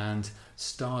and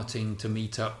starting to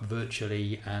meet up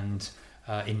virtually and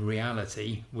in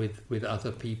reality with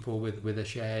other people with a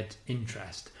shared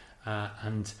interest,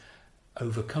 and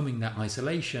overcoming that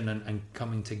isolation and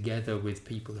coming together with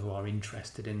people who are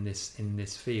interested in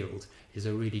this field is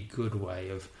a really good way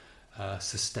of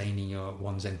sustaining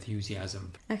one's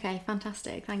enthusiasm. Okay,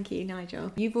 fantastic. Thank you,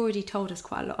 Nigel. You've already told us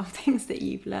quite a lot of things that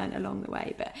you've learned along the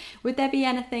way, but would there be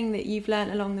anything that you've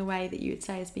learned along the way that you would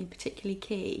say has been particularly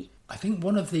key? I think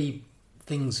one of the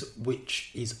things which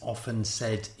is often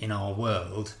said in our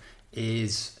world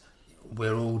is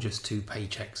we're all just 2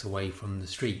 paychecks away from the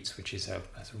streets, which is a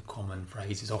sort of common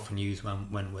phrase. It's often used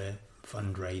when we're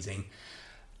fundraising.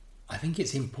 I think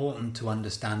it's important to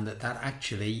understand that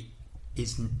actually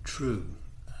isn't true.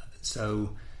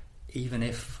 So even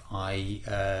if I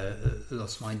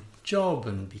lost my job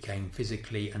and became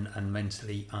physically and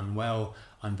mentally unwell,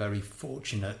 I'm very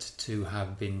fortunate to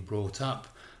have been brought up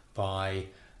by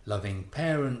loving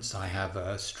parents. I have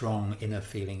a strong inner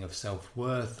feeling of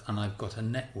self-worth, and I've got a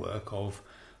network of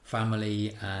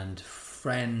family and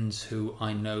friends who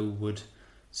I know would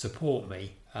support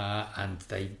me, and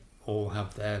they all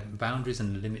have their boundaries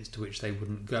and limits to which they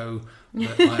wouldn't go,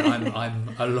 but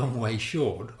I'm a long way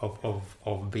short of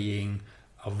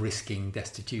risking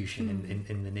destitution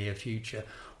in the near future.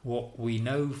 What we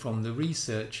know from the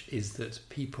research is that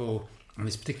people, and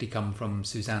this particularly come from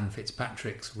Suzanne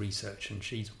Fitzpatrick's research, and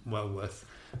she's well worth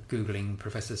Googling.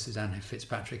 Professor Suzanne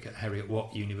Fitzpatrick at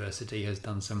Heriot-Watt University has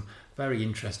done some very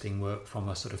interesting work from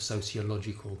a sort of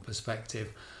sociological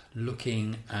perspective,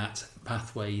 looking at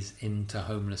pathways into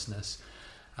homelessness.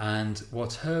 And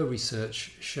what her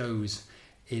research shows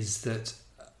is that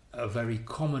a very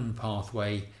common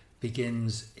pathway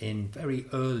begins in very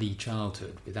early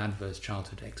childhood, with adverse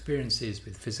childhood experiences,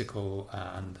 with physical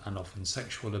and often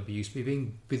sexual abuse,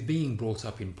 with being brought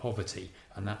up in poverty.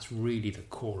 And that's really the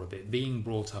core of it. Being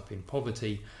brought up in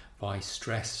poverty by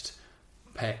stressed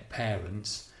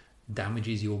parents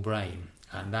damages your brain,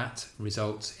 and that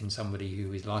results in somebody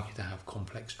who is likely to have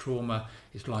complex trauma,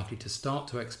 is likely to start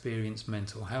to experience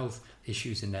mental health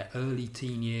issues in their early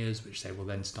teen years, which they will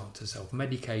then start to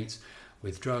self-medicate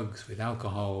with drugs, with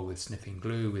alcohol, with sniffing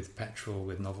glue, with petrol,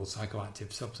 with novel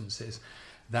psychoactive substances.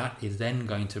 That is then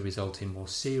going to result in more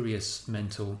serious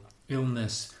mental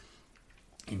illness,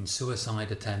 in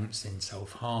suicide attempts, in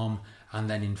self-harm, and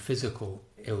then in physical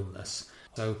illness.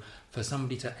 So for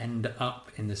somebody to end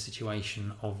up in the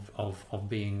situation of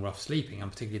being rough sleeping,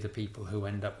 and particularly the people who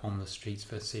end up on the streets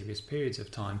for serious periods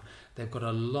of time, they've got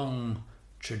a long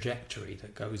trajectory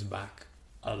that goes back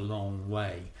a long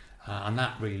way. And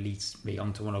that really leads me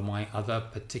on to one of my other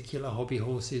particular hobby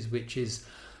horses, which is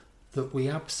that we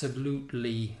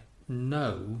absolutely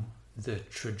know the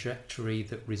trajectory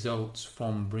that results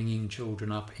from bringing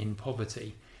children up in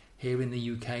poverty. Here in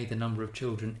the UK, the number of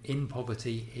children in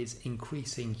poverty is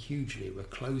increasing hugely. We're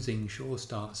closing Sure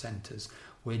Start centres.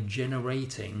 We're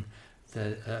generating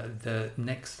the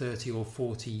next 30 or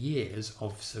 40 years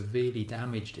of severely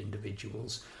damaged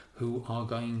individuals who are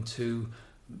going to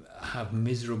have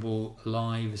miserable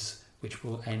lives which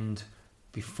will end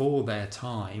before their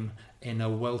time in a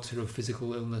welter of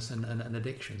physical illness and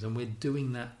addictions. And we're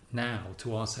doing that now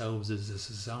to ourselves as a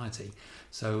society.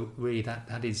 So really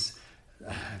that is,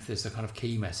 if there's a kind of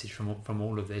key message from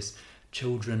all of this,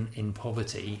 children in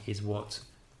poverty is what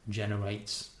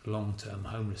generates long-term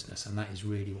homelessness, and that is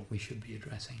really what we should be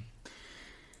addressing.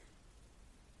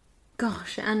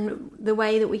 Gosh, and the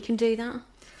way that we can do that?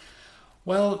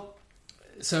 Well,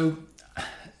 so,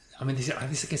 I mean, this I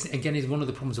guess, again, is one of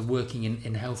the problems of working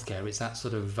in healthcare. It's that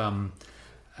sort of,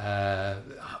 I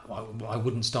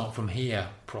wouldn't start from here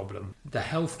problem. The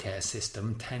healthcare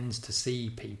system tends to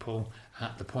see people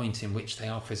at the point in which they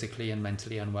are physically and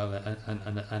mentally unwell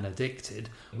and addicted.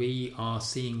 We are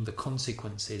seeing the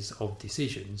consequences of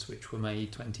decisions which were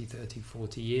made 20, 30,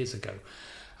 40 years ago.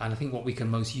 And I think what we can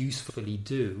most usefully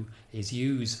do is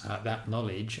use that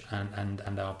knowledge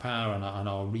and our power and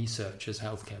our research as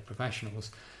healthcare professionals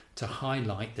to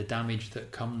highlight the damage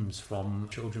that comes from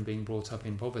children being brought up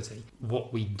in poverty.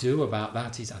 What we do about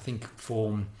that is, I think,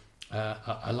 form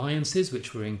alliances,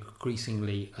 which we're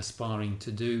increasingly aspiring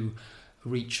to do,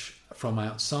 reach from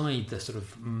outside the sort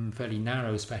of fairly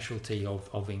narrow specialty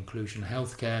of inclusion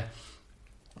healthcare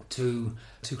to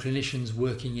clinicians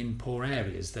working in poor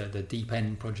areas. The Deep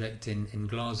End project in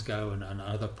Glasgow and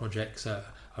other projects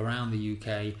around the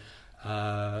UK,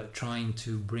 trying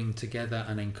to bring together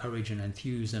and encourage and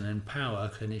enthuse and empower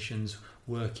clinicians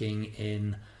working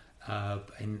in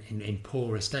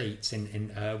poor estates,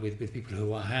 with people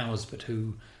who are housed but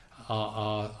who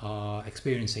are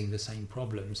experiencing the same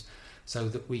problems, so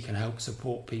that we can help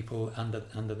support people under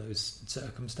those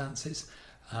circumstances.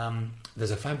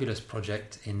 There's a fabulous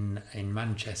project in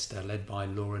Manchester led by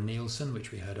Laura Nielsen,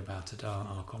 which we heard about at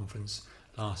our conference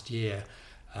last year,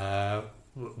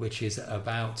 which is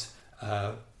about,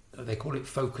 they call it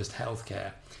focused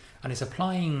healthcare, and it's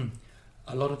applying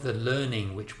a lot of the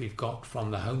learning which we've got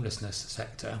from the homelessness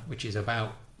sector, which is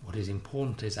about what is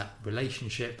important is that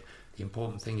relationship The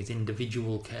important thing is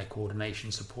individual care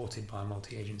coordination supported by a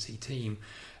multi-agency team.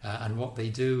 And what they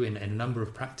do in a number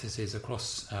of practices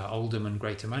across Oldham and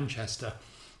Greater Manchester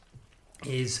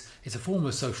is it's a form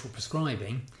of social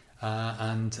prescribing,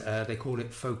 and they call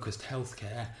it focused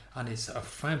healthcare, and it's a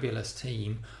fabulous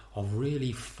team of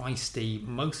really feisty,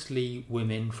 mostly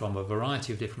women from a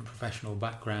variety of different professional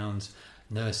backgrounds,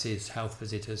 nurses, health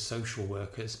visitors, social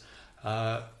workers,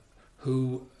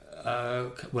 who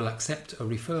will accept a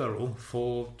referral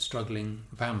for struggling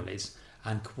families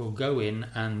and will go in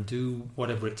and do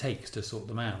whatever it takes to sort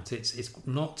them out. It's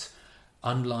not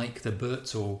unlike the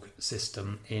Buurtzorg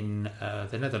system in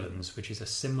the Netherlands, which is a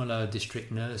similar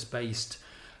district nurse-based,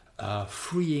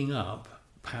 freeing up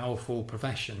powerful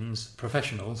professionals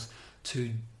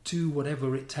to do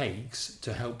whatever it takes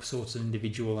to help sort an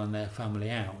individual and their family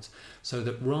out, so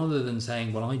that rather than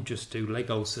saying, well, I just do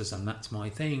leg ulcers and that's my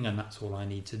thing and that's all I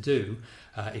need to do,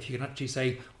 if you can actually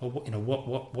say, well,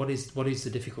 what is the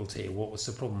difficulty? What was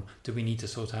the problem? Do we need to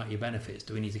sort out your benefits?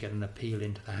 Do we need to get an appeal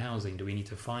into the housing? Do we need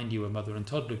to find you a mother and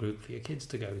toddler group for your kids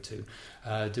to go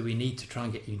to? Do we need to try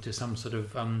and get you into some sort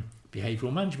of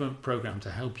behavioural management program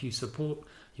to help you support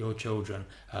your children?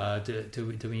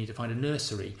 Do we need to find a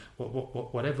nursery?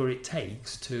 Whatever it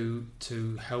takes to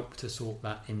help to sort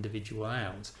that individual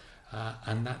out,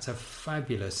 and that's a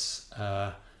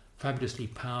fabulously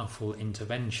powerful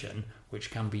intervention, which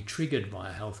can be triggered by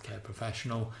a healthcare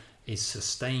professional, is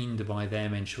sustained by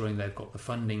them ensuring they've got the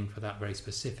funding for that very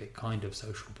specific kind of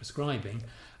social prescribing,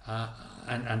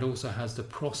 and also has the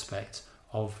prospect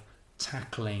of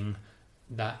tackling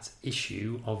that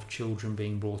issue of children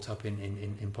being brought up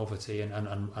in poverty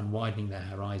and widening their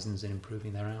horizons and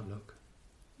improving their outlook.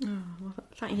 Oh, well,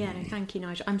 thank you,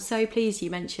 Nigel. I'm so pleased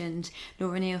you mentioned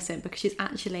Nora Nielsen, because she's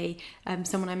actually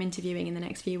someone I'm interviewing in the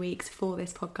next few weeks for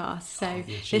this podcast. So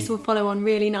this will follow on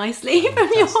really nicely from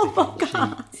your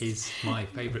podcast. She is my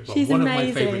favourite. She's one amazing.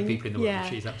 Of my favourite people in the world.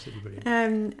 She's absolutely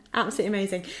brilliant. Absolutely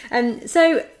amazing.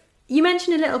 So you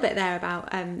mentioned a little bit there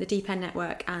about the Deep End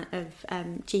network of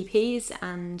GPs,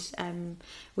 and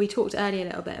we talked earlier a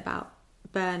little bit about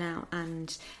burnout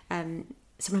and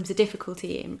sometimes the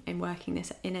difficulty in working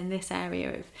in this area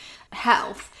of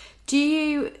health. Do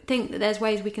you think that there's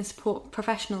ways we can support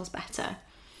professionals better?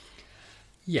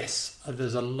 Yes,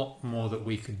 there's a lot more that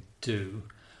we could do.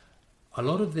 A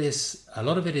lot of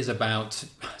it is about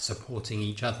supporting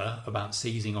each other, about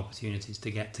seizing opportunities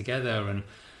to get together and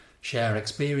share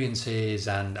experiences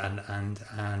and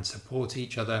support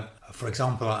each other. For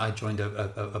example, I joined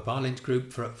a Barlint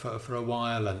group for a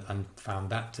while and found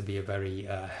that to be a very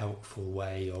helpful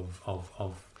way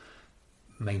of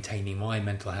maintaining my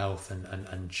mental health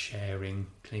and sharing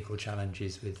clinical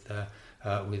challenges with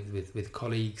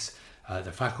colleagues.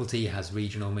 The faculty has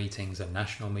regional meetings and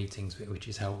national meetings, which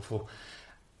is helpful,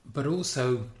 but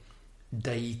also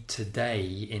day to day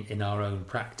in our own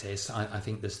practice, I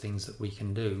think there's things that we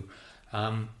can do.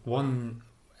 One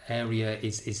area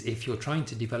is if you're trying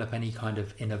to develop any kind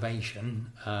of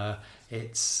innovation,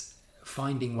 it's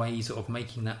finding ways of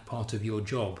making that part of your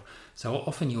job. So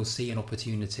often you'll see an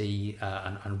opportunity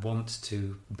and want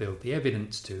to build the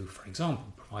evidence to, for example,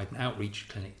 provide an outreach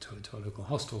clinic to a local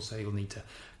hospital. So you'll need to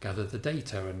gather the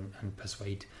data and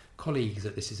persuade colleagues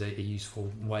that this is a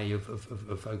useful way of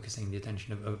focusing the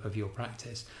attention of your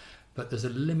practice. But there's a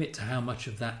limit to how much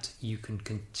of that you can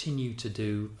continue to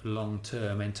do long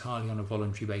term, entirely on a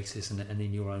voluntary basis and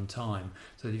in your own time.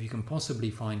 So that if you can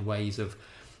possibly find ways of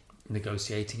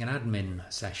negotiating an admin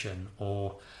session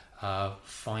or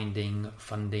finding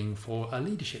funding for a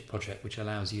leadership project which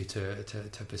allows you to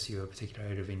pursue a particular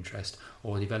area of interest,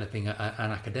 or developing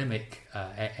an academic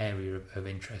area of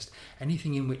interest,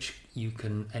 anything in which you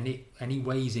can, any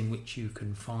ways in which you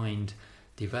can find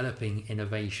developing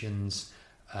innovations,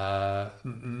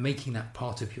 making that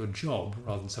part of your job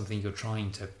rather than something you're trying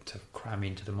to cram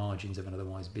into the margins of an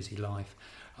otherwise busy life.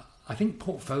 I think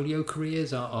portfolio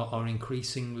careers are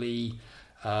increasingly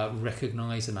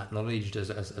recognised and acknowledged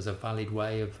as a valid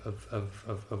way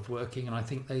of working, and I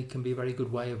think they can be a very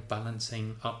good way of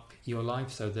balancing up your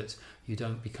life so that you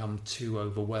don't become too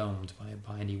overwhelmed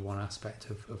by any one aspect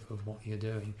of what you're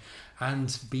doing,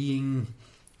 and being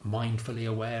mindfully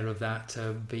aware of that,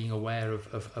 being aware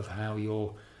of how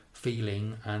you're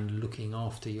feeling and looking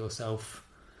after yourself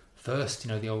first.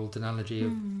 The old analogy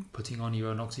of putting on your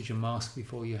own oxygen mask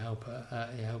before you help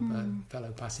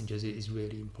fellow passengers is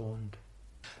really important.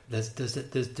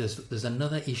 There's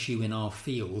another issue in our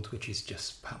field which is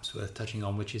just perhaps worth touching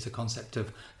on, which is the concept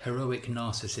of heroic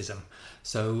narcissism.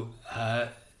 So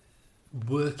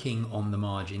working on the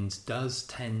margins does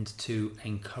tend to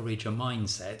encourage a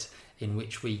mindset in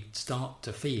which we start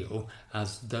to feel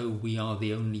as though we are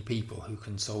the only people who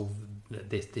can solve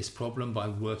this problem by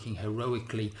working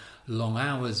heroically long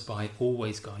hours, by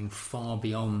always going far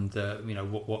beyond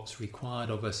what's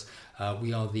required of us.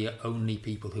 We are the only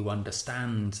people who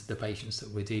understand the patients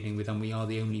that we're dealing with, and we are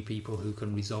the only people who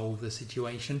can resolve the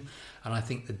situation. And I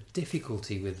think the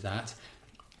difficulty with that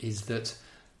is that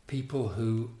people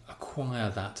who acquire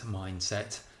that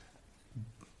mindset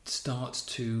start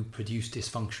to produce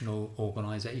dysfunctional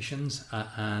organisations,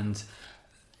 and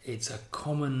it's a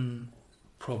common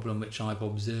problem which I've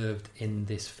observed in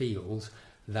this field,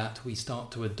 that we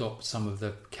start to adopt some of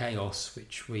the chaos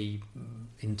which we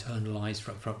internalise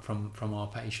from our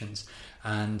patients,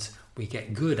 and we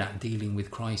get good at dealing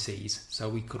with crises. So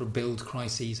we've got to build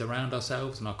crises around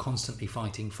ourselves and are constantly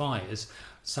fighting fires,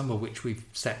 some of which we've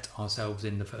set ourselves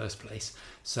in the first place.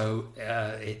 So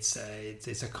it's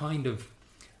a kind of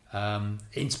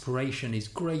inspiration is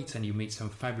great, and you meet some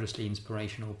fabulously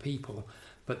inspirational people,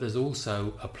 but there's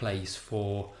also a place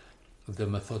for the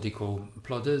methodical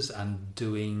plodders and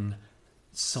doing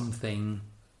something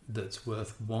that's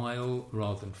worthwhile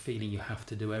rather than feeling you have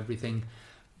to do everything.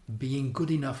 Being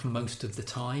good enough most of the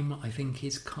time, I think,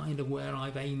 is kind of where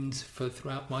I've aimed for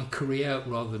throughout my career,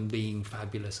 rather than being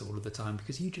fabulous all of the time,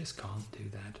 because you just can't do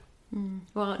that.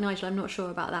 Well, Nigel, I'm not sure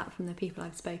about that from the people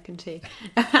I've spoken to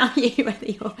about you, whether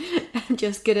you're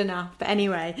just good enough. But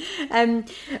anyway, on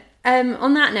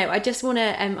that note, I just want to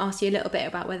ask you a little bit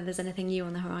about whether there's anything new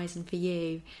on the horizon for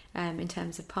you in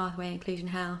terms of Pathway Inclusion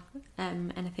Health,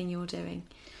 anything you're doing.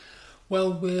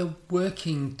 Well, we're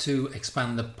working to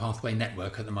expand the Pathway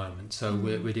network at the moment. So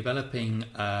we're developing,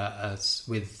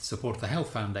 with support of the Health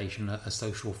Foundation, a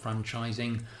social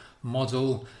franchising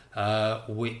model,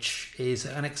 which is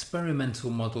an experimental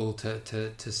model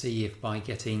to see if by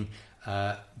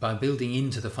building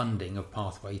into the funding of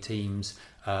Pathway teams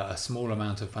a small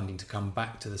amount of funding to come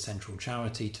back to the central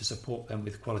charity to support them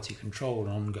with quality control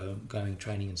and ongoing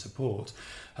training and support,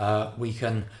 we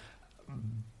can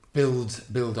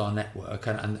build our network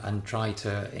and try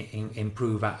to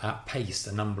improve at pace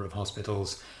the number of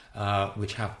hospitals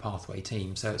which have Pathway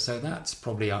teams. So that's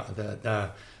probably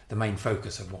the main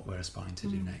focus of what we're aspiring to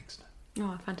do next.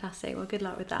 Oh, fantastic. Well, good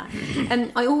luck with that.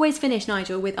 I always finish,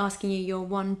 Nigel, with asking you your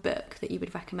one book that you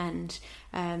would recommend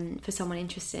for someone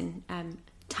interested in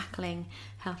tackling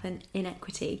health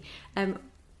inequity.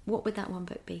 What would that one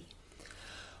book be?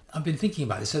 I've been thinking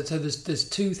about this. So there's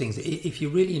two things. If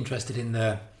you're really interested in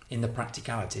the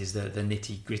practicalities, the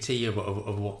nitty gritty of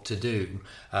what to do,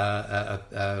 a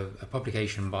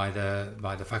publication by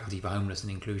the Faculty for Homeless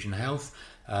and Inclusion Health,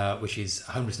 which is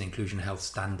Homeless and Inclusion Health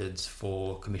Standards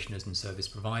for Commissioners and Service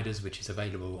Providers, which is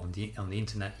available on the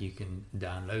internet. You can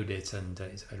download it, and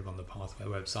it's available on the Pathway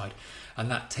website. And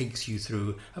that takes you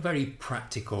through a very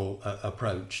practical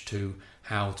approach to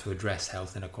how to address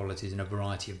health inequalities in a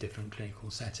variety of different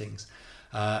clinical settings.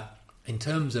 In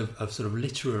terms of sort of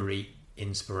literary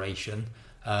inspiration,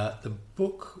 the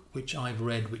book which I've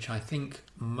read, which I think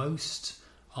most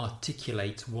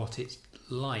articulates what it's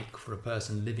like for a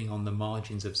person living on the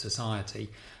margins of society,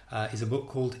 is a book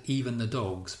called Even the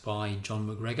Dogs by John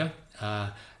McGregor,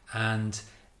 and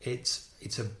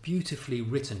it's a beautifully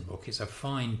written book. It's a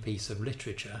fine piece of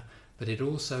literature, but it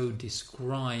also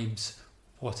describes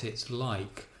what it's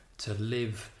like to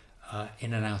live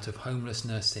in and out of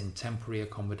homelessness, in temporary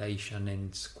accommodation,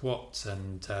 in squats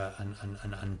and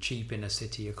cheap inner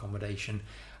city accommodation,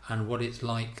 and what it's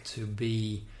like to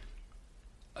be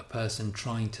a person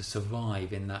trying to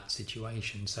survive in that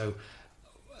situation. So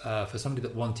for somebody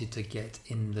that wanted to get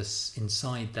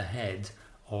inside the head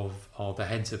of the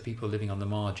heads of people living on the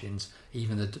margins,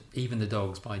 Even the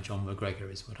Dogs by John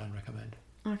McGregor is what I'd recommend.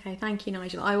 Okay, thank you,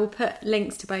 Nigel. I will put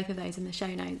links to both of those in the show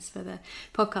notes for the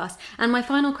podcast. And my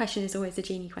final question is always the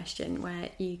genie question, where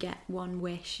you get one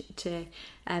wish to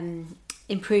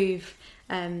improve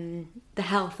the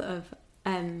health of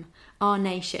our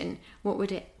nation. What would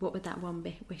that one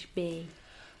wish be?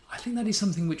 I think that is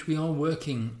something which we are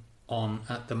working on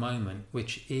at the moment,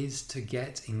 which is to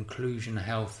get inclusion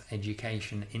health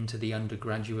education into the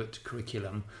undergraduate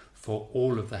curriculum for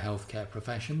all of the healthcare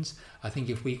professions. I think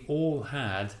if we all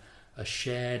had a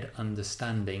shared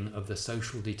understanding of the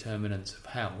social determinants of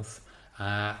health,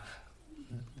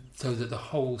 so that the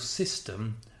whole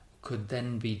system could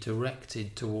then be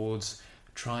directed towards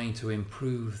trying to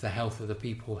improve the health of the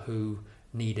people who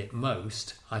need it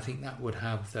most, I think that would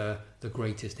have the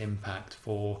greatest impact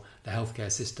for the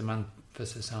healthcare system and for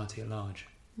society at large.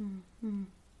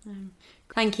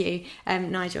 Thank you,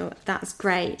 Nigel. That's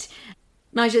great.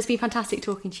 Nigel, it's been fantastic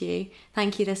talking to you.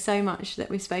 Thank you. There's so much that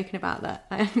we've spoken about that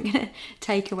I'm going to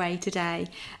take away today.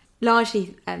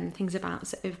 Largely things about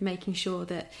sort of making sure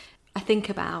that I think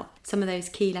about some of those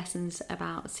key lessons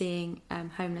about seeing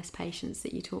homeless patients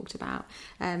that you talked about,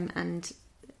 and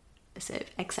sort of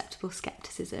acceptable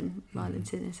scepticism rather than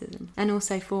cynicism, and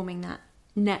also forming that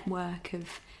network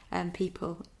of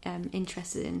people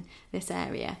interested in this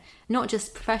area, not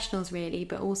just professionals really,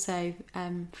 but also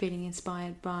feeling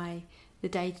inspired by the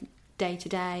day to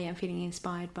day and feeling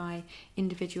inspired by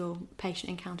individual patient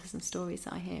encounters and stories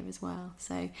that I hear as well.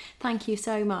 So thank you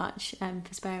so much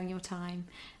for sparing your time,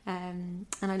 and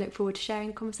I look forward to sharing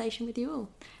the conversation with you all.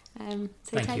 Thank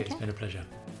you, it's been a pleasure.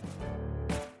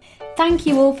 Thank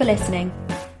you all for listening.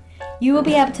 You will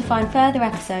be able to find further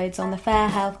episodes on the Fair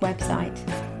Health website.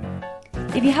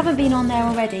 If you haven't been on there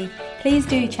already, please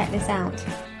do check this out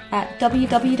at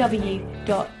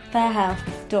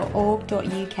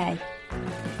www.fairhealth.org.uk.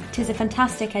 It is a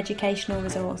fantastic educational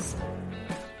resource.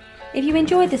 If you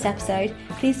enjoyed this episode,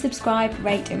 please subscribe,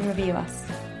 rate and review us.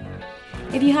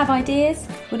 If you have ideas,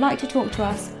 would like to talk to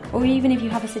us, or even if you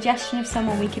have a suggestion of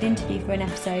someone we could interview for an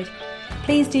episode,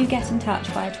 please do get in touch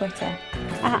via Twitter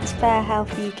at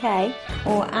FairHealthUK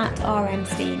or at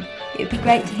RMSteen. It would be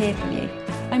great to hear from you.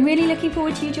 I'm really looking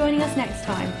forward to you joining us next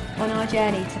time on our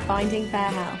journey to finding fair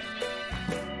health.